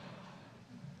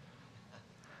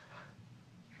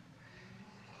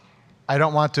 I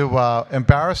don't want to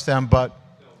embarrass them, but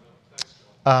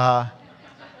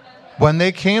when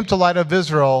they came to Light of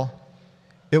Israel,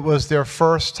 it was their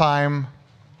first time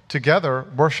together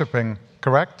worshiping,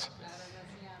 correct?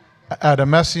 At a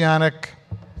Messianic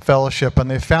Fellowship.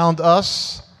 And they found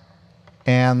us,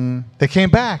 and they came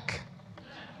back.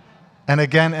 And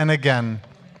again.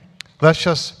 Let's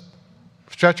just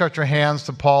stretch out your hands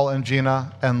to Paul and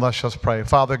Gina, and let's just pray.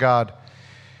 Father God,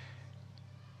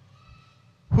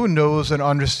 who knows and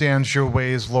understands your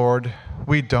ways, Lord?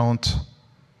 We don't.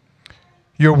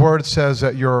 Your word says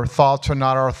that your thoughts are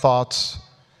not our thoughts.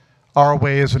 Our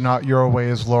ways are not your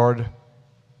ways, Lord.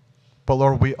 But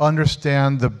Lord, we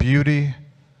understand the beauty.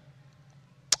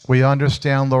 We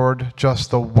understand, Lord,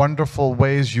 just the wonderful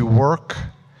ways you work,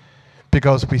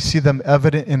 because we see them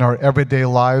evident in our everyday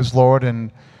lives, Lord.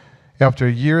 And after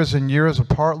years and years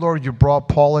apart, Lord, you brought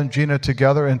Paul and Gina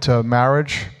together into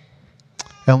marriage.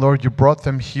 And Lord, you brought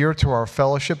them here to our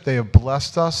fellowship. They have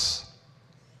blessed us.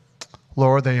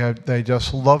 Lord, they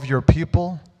just love your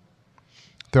people.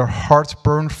 Their hearts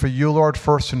burn for you, Lord,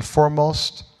 first and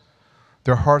foremost.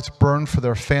 Their hearts burn for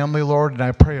their family, Lord. And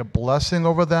I pray a blessing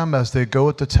over them as they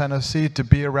go to Tennessee to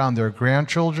be around their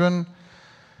grandchildren.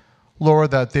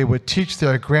 Lord, that they would teach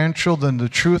their grandchildren the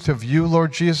truth of you,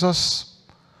 Lord Jesus.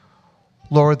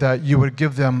 Lord, that you would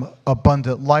give them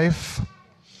abundant life,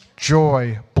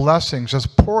 joy, blessings.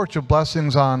 Just pour out your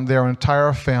blessings on their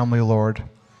entire family, Lord.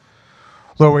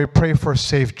 Lord, we pray for a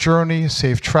safe journey,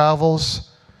 safe travels.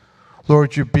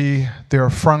 Lord, you be their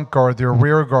front guard, their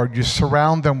rear guard. You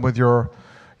surround them with your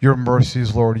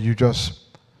mercies, Lord. You just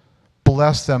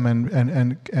bless them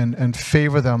and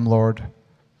favor them, Lord.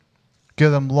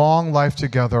 Give them long life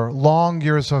together, long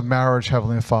years of marriage,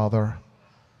 Heavenly Father.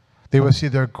 They will see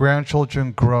their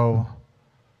grandchildren grow.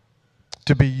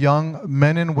 to be young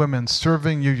men and women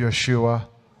serving you, Yeshua,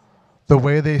 the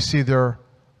way they see their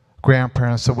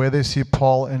grandparents, the way they see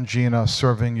Paul and Gina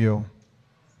serving you.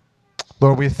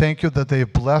 Lord, we thank you that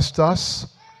they've blessed us.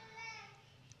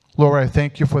 Lord, I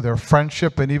thank you for their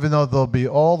friendship, and even though they'll be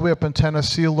all the way up in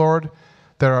Tennessee, Lord,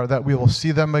 that we will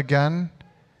see them again,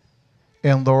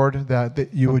 and Lord, that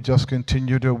you would just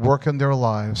continue to work in their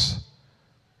lives.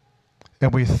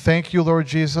 And we thank you, Lord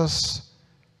Jesus,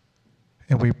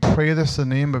 and we pray this in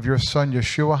the name of your Son,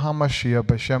 Yeshua HaMashiach,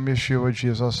 B'Shem Yeshua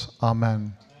Jesus.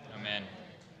 Amen. Amen.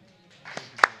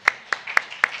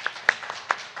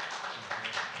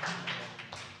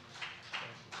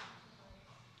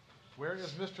 Where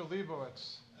is Mr.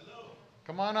 Leibowitz? Hello.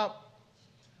 Come on up.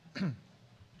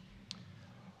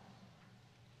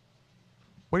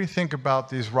 What do you think about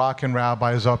these rockin'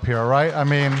 rabbis up here, right? I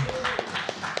mean,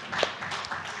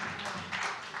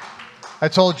 I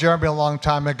told Jeremy a long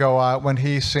time ago, when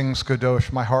he sings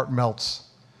Kadosh, my heart melts.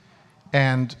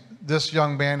 And this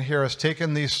young man here has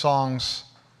taken these songs.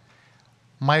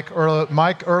 Mike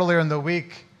earlier in the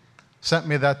week sent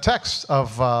me that text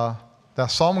of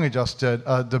that psalm we just did,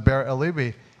 Deber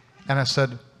Elibi. And I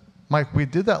said, Mike, we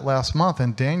did that last month,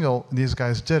 and Daniel, these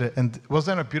guys did it. And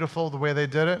wasn't it beautiful the way they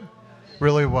did it?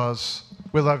 Really was.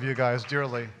 We love you guys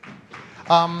dearly.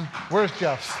 Where's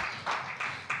Jeff?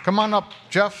 Come on up,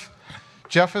 Jeff.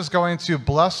 Jeff is going to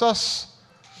bless us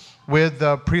with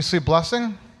the priestly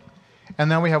blessing. And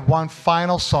then we have one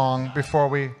final song before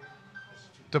we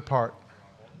depart.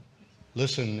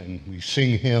 Listen, and we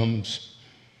sing hymns,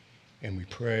 and we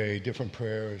pray different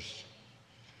prayers.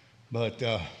 But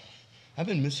I've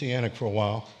been Messianic for a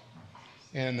while,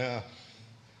 and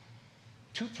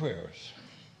two prayers.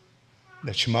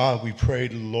 The Shema, we pray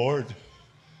to the Lord.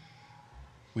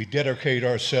 We dedicate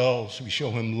ourselves. We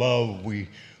show him love. We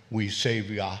say,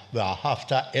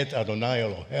 V'ahavta et Adonai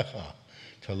Elohecha,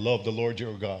 to love the Lord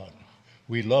your God.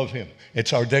 We love him.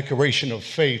 It's our declaration of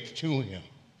faith to him.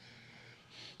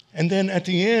 And then at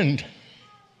the end,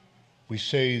 we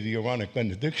say the Aaronic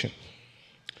benediction.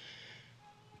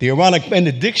 The Aaronic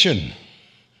benediction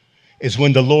is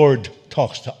when the Lord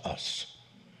talks to us.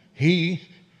 He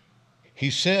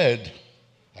said,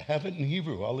 I have it in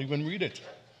Hebrew, I'll even read it.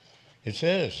 It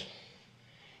says,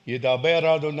 Yedaber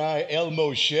Adonai el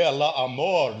Moshe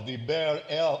la'amor, diber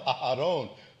el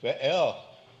Aharon, ve'el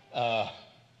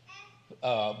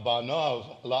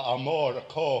banav la'amor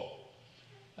ko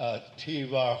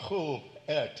tivarchu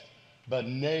et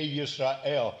b'nei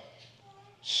Yisrael.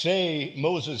 Say,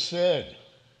 Moses said,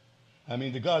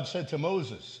 the God said to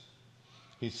Moses,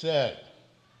 he said,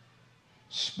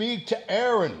 speak to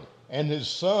Aaron and his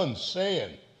sons,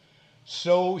 saying,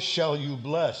 so shall you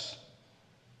bless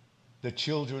the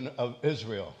children of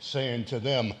Israel, saying to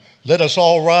them, let us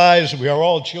all rise. We are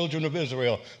all children of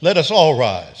Israel. Let us all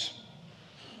rise.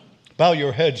 Bow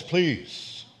your heads,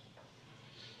 please.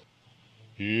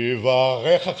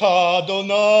 Yivarecha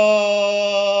Adonai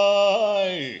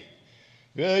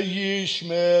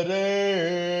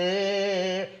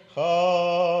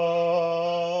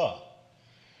ve'yishmerecha.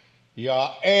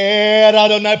 Ya'er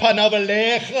Adonai panav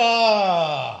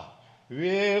elecha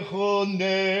v'chunecha.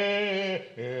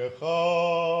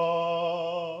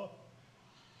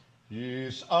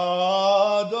 Yis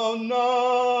Adonai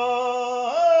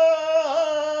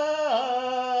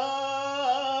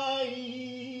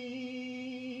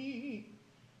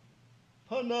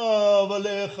panav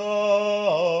elecha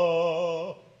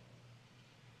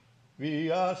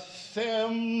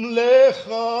v'yasem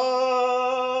lecha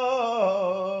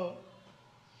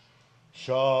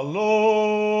Shalom.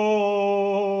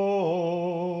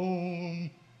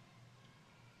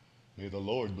 May the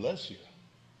Lord bless you.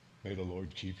 May the Lord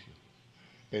keep you.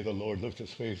 May the Lord lift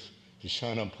his face to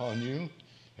shine upon you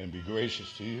and be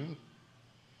gracious to you.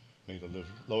 May the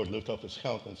Lord lift up his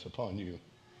countenance upon you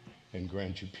and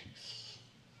grant you peace.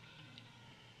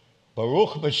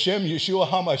 Baruch B'Shem Yeshua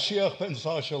HaMashiach Ben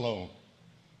Sar Shalom.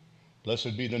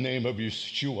 Blessed be the name of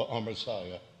Yeshua, our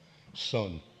Messiah,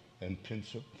 Son and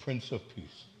Prince of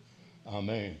Peace.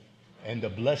 Amen. And the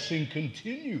blessing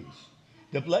continues.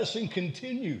 The blessing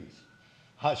continues.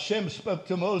 Hashem spoke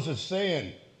to Moses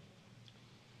saying,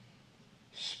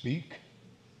 speak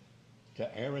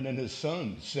to Aaron and his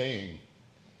sons, saying,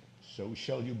 so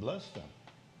shall you bless them.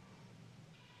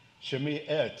 Shemi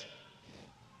et.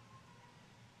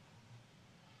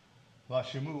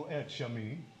 Vashemu et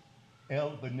Shemi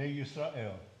el b'nei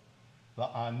Yisrael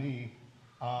va'ani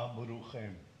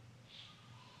abaruchem.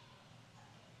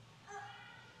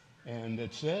 And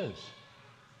it says,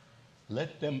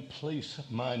 let them place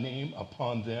my name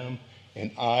upon them,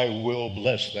 and I will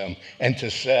bless them. And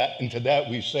to that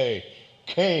we say,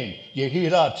 Cain, Yehi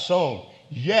Ratzon.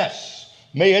 Yes,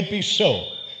 may it be so.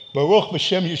 Baruch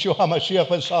B'Shem Yeshua HaMashiach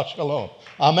v'Sar Shalom.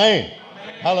 Amen.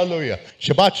 Hallelujah.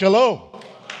 Shabbat Shalom.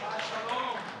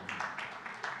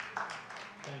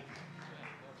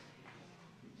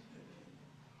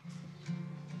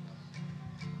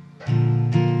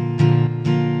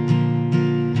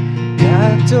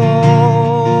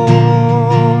 Gadol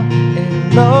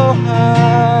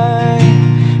Elohai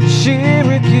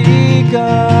Shirki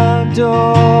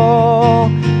Gadol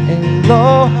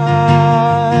Elohai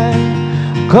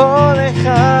Kol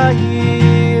Echad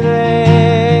Yireh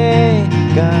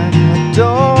Gadol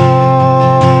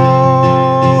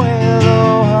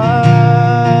Elohai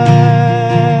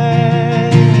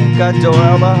Gadol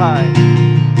Elohai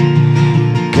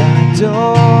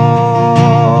Gadol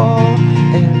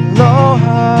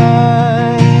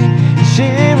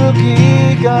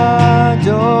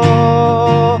Gadol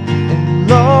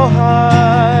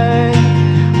Elohai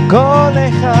Kol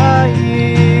Echad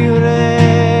Yireh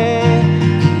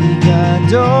Ki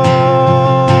Gadol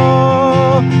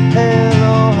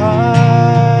Elohai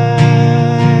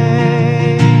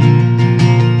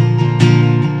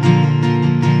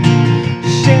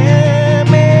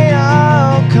Shemei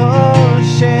al kol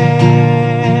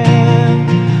Shem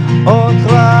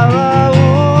Otla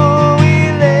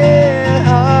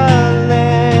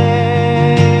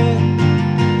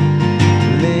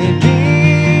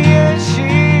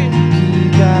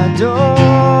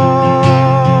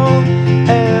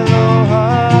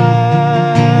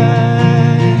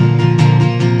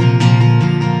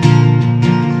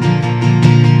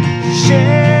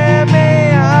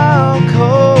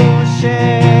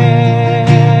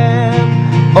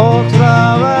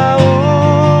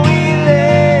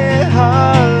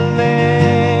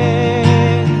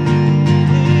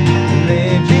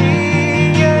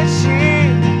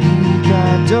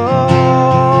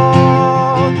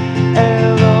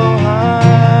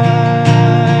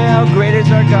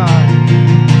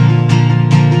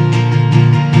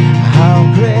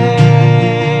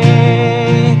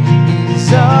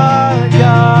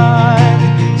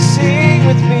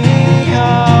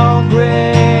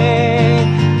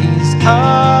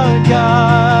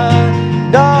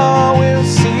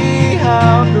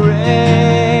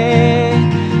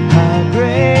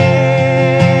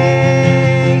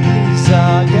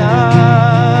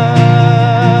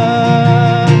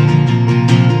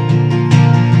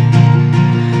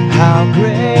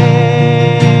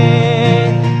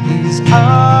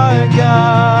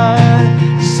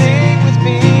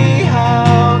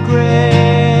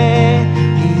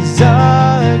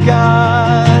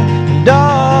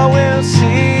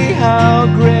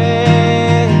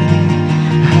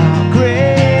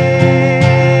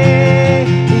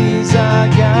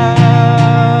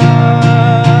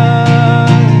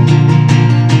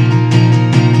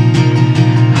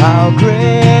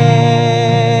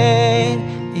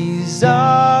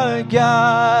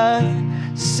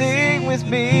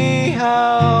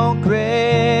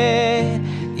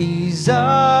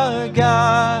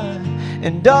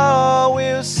and all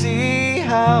will see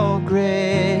how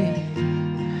great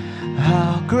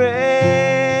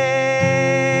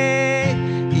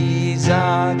is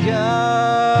our God.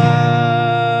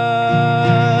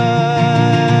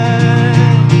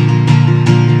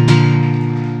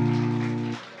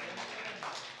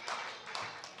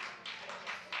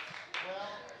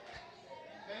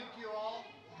 Thank you all.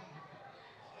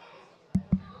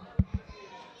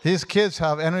 These kids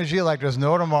have energy like there's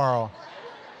no tomorrow.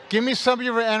 Give me some of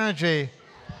your energy.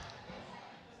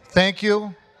 Thank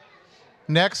you.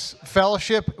 Next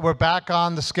fellowship, we're back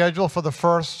on the schedule for the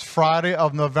first Friday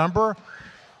of November,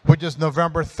 which is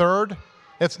November 3rd.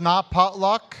 It's not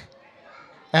potluck.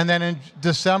 And then in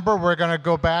December, we're going to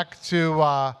go back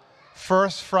to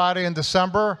first Friday in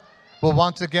December. We'll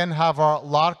once again have our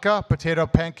latke, potato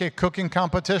pancake cooking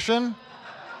competition.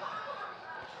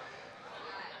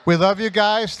 We love you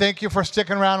guys. Thank you for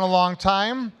sticking around a long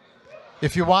time.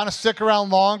 If you want to stick around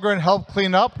longer and help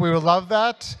clean up, we would love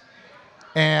that.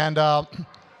 And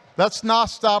let's not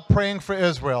stop praying for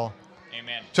Israel.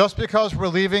 Amen. Just because we're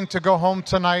leaving to go home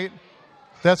tonight,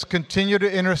 let's continue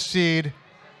to intercede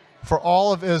for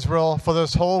all of Israel, for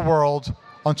this whole world,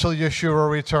 until Yeshua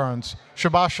returns.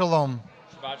 Shabbat Shalom.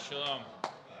 Shabbat Shalom.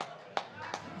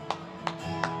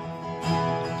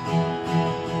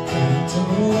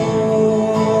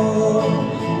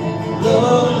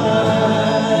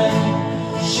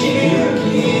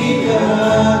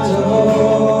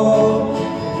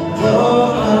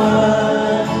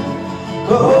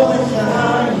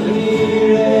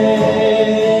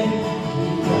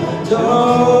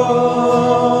 Oh